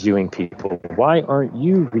interviewing people? Why aren't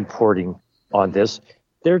you reporting on this?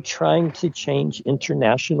 They're trying to change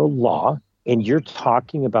international law, and you're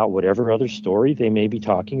talking about whatever other story they may be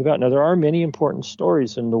talking about. Now, there are many important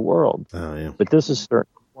stories in the world, but this is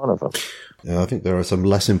certainly one of them. Yeah, I think there are some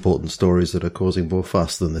less important stories that are causing more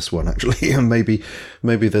fuss than this one, actually, and maybe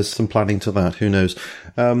there's some planning to that. Who knows?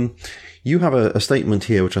 You have a statement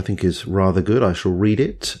here which I think is rather good. I shall read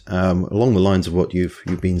it along the lines of what you've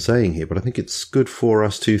been saying here, but I think it's good for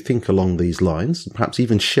us to think along these lines, perhaps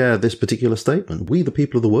even share this particular statement. We, the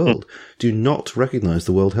people of the world, do not recognise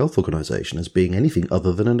the World Health Organization as being anything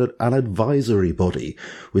other than an advisory body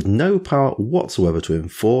with no power whatsoever to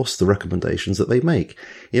enforce the recommendations that they make.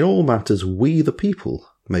 In all matters, we, the people,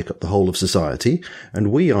 make up the whole of society, and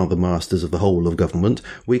we are the masters of the whole of government.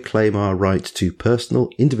 We claim our right to personal,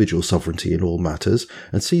 individual sovereignty in all matters,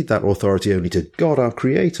 and cede that authority only to God, our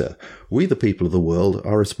Creator. We, the people of the world,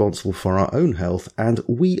 are responsible for our own health, and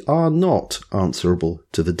we are not answerable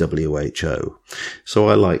to the WHO. So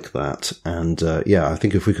I like that, and I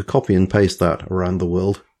think if we could copy and paste that around the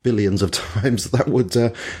world billions of times, that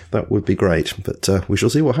would be great. But we shall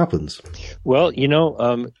see what happens. Well,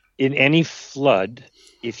 in any flood,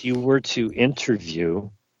 if you were to interview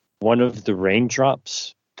one of the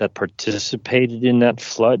raindrops that participated in that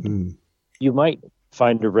flood, you might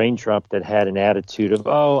find a raindrop that had an attitude of,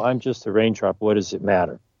 oh, I'm just a raindrop. What does it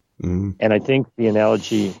matter? And I think the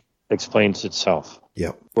analogy explains itself.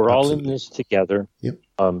 Yeah, we're all in this together. Yep.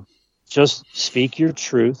 Just speak your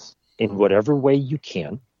truth in whatever way you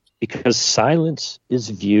can, because silence is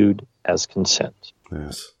viewed as consent.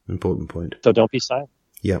 Yes, important point. So don't be silent.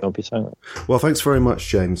 Yeah. Don't be silent. Well, thanks very much,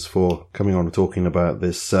 James, for coming on and talking about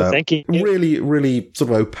this thank you. really, really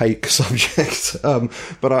sort of opaque subject.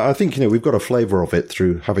 But I think, we've got a flavour of it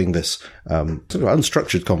through having this sort of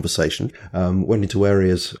unstructured conversation. Went into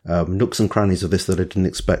areas, nooks and crannies of this that I didn't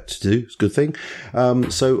expect to do. It's a good thing.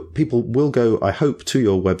 So people will go, I hope, to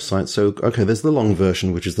your website. So, okay, there's the long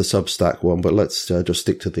version, which is the Substack one, but let's just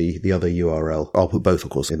stick to the other URL. I'll put both,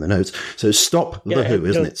 of course, in the notes. So Stop the Who,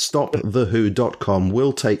 isn't it? StopTheWho.com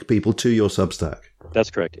will take people to your Substack.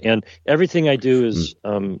 That's correct. And everything I do is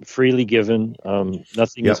freely given.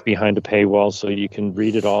 Nothing is behind a paywall, so you can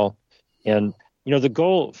read it all. And, the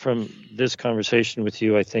goal from this conversation with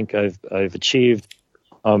you, I think I've achieved.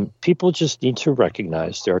 People just need to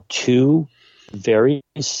recognize there are two very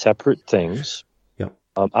separate things. Yeah.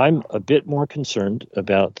 I'm a bit more concerned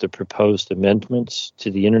about the proposed amendments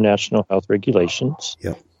to the international health regulations.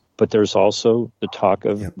 Yeah. But there's also the talk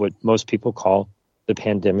of what most people call the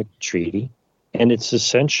pandemic treaty. And it's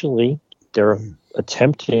essentially they're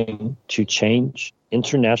attempting to change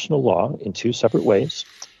international law in two separate ways.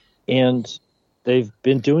 And they've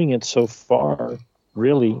been doing it so far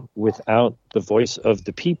really without the voice of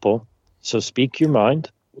the people. So speak your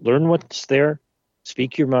mind, learn what's there,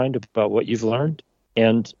 speak your mind about what you've learned,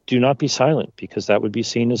 and do not be silent, because that would be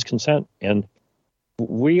seen as consent. And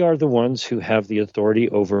we are the ones who have the authority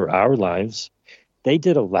over our lives. They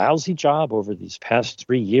did a lousy job over these past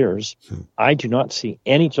 3 years. I do not see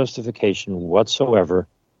any justification whatsoever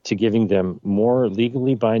to giving them more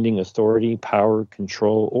legally binding authority, power,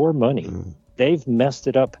 control, or money. They've messed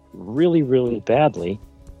it up really, really badly,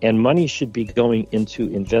 and money should be going into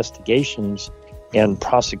investigations and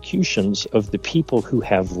prosecutions of the people who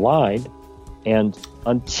have lied. And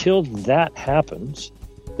until that happens,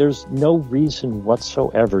 there's no reason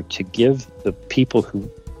whatsoever to give the people who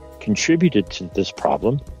contributed to this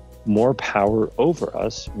problem more power over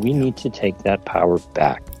us. We need to take that power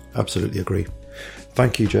back. Absolutely agree.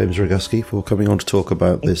 Thank you, James Roguski, for coming on to talk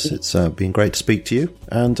about this. It's been great to speak to you,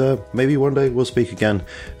 and maybe one day we'll speak again,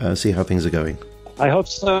 see how things are going. I hope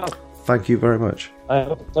so. Thank you very much. I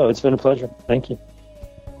hope so. It's been a pleasure. Thank you.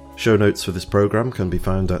 Show notes for this programme can be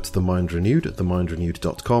found at The Mind Renewed at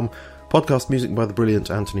themindrenewed.com. Podcast music by the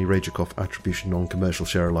brilliant Anthony Rajikoff, Attribution Non-Commercial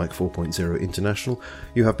Share Alike 4.0 International.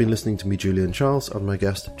 You have been listening to me, Julian Charles, and my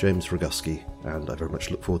guest, James Roguski, and I very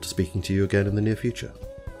much look forward to speaking to you again in the near future.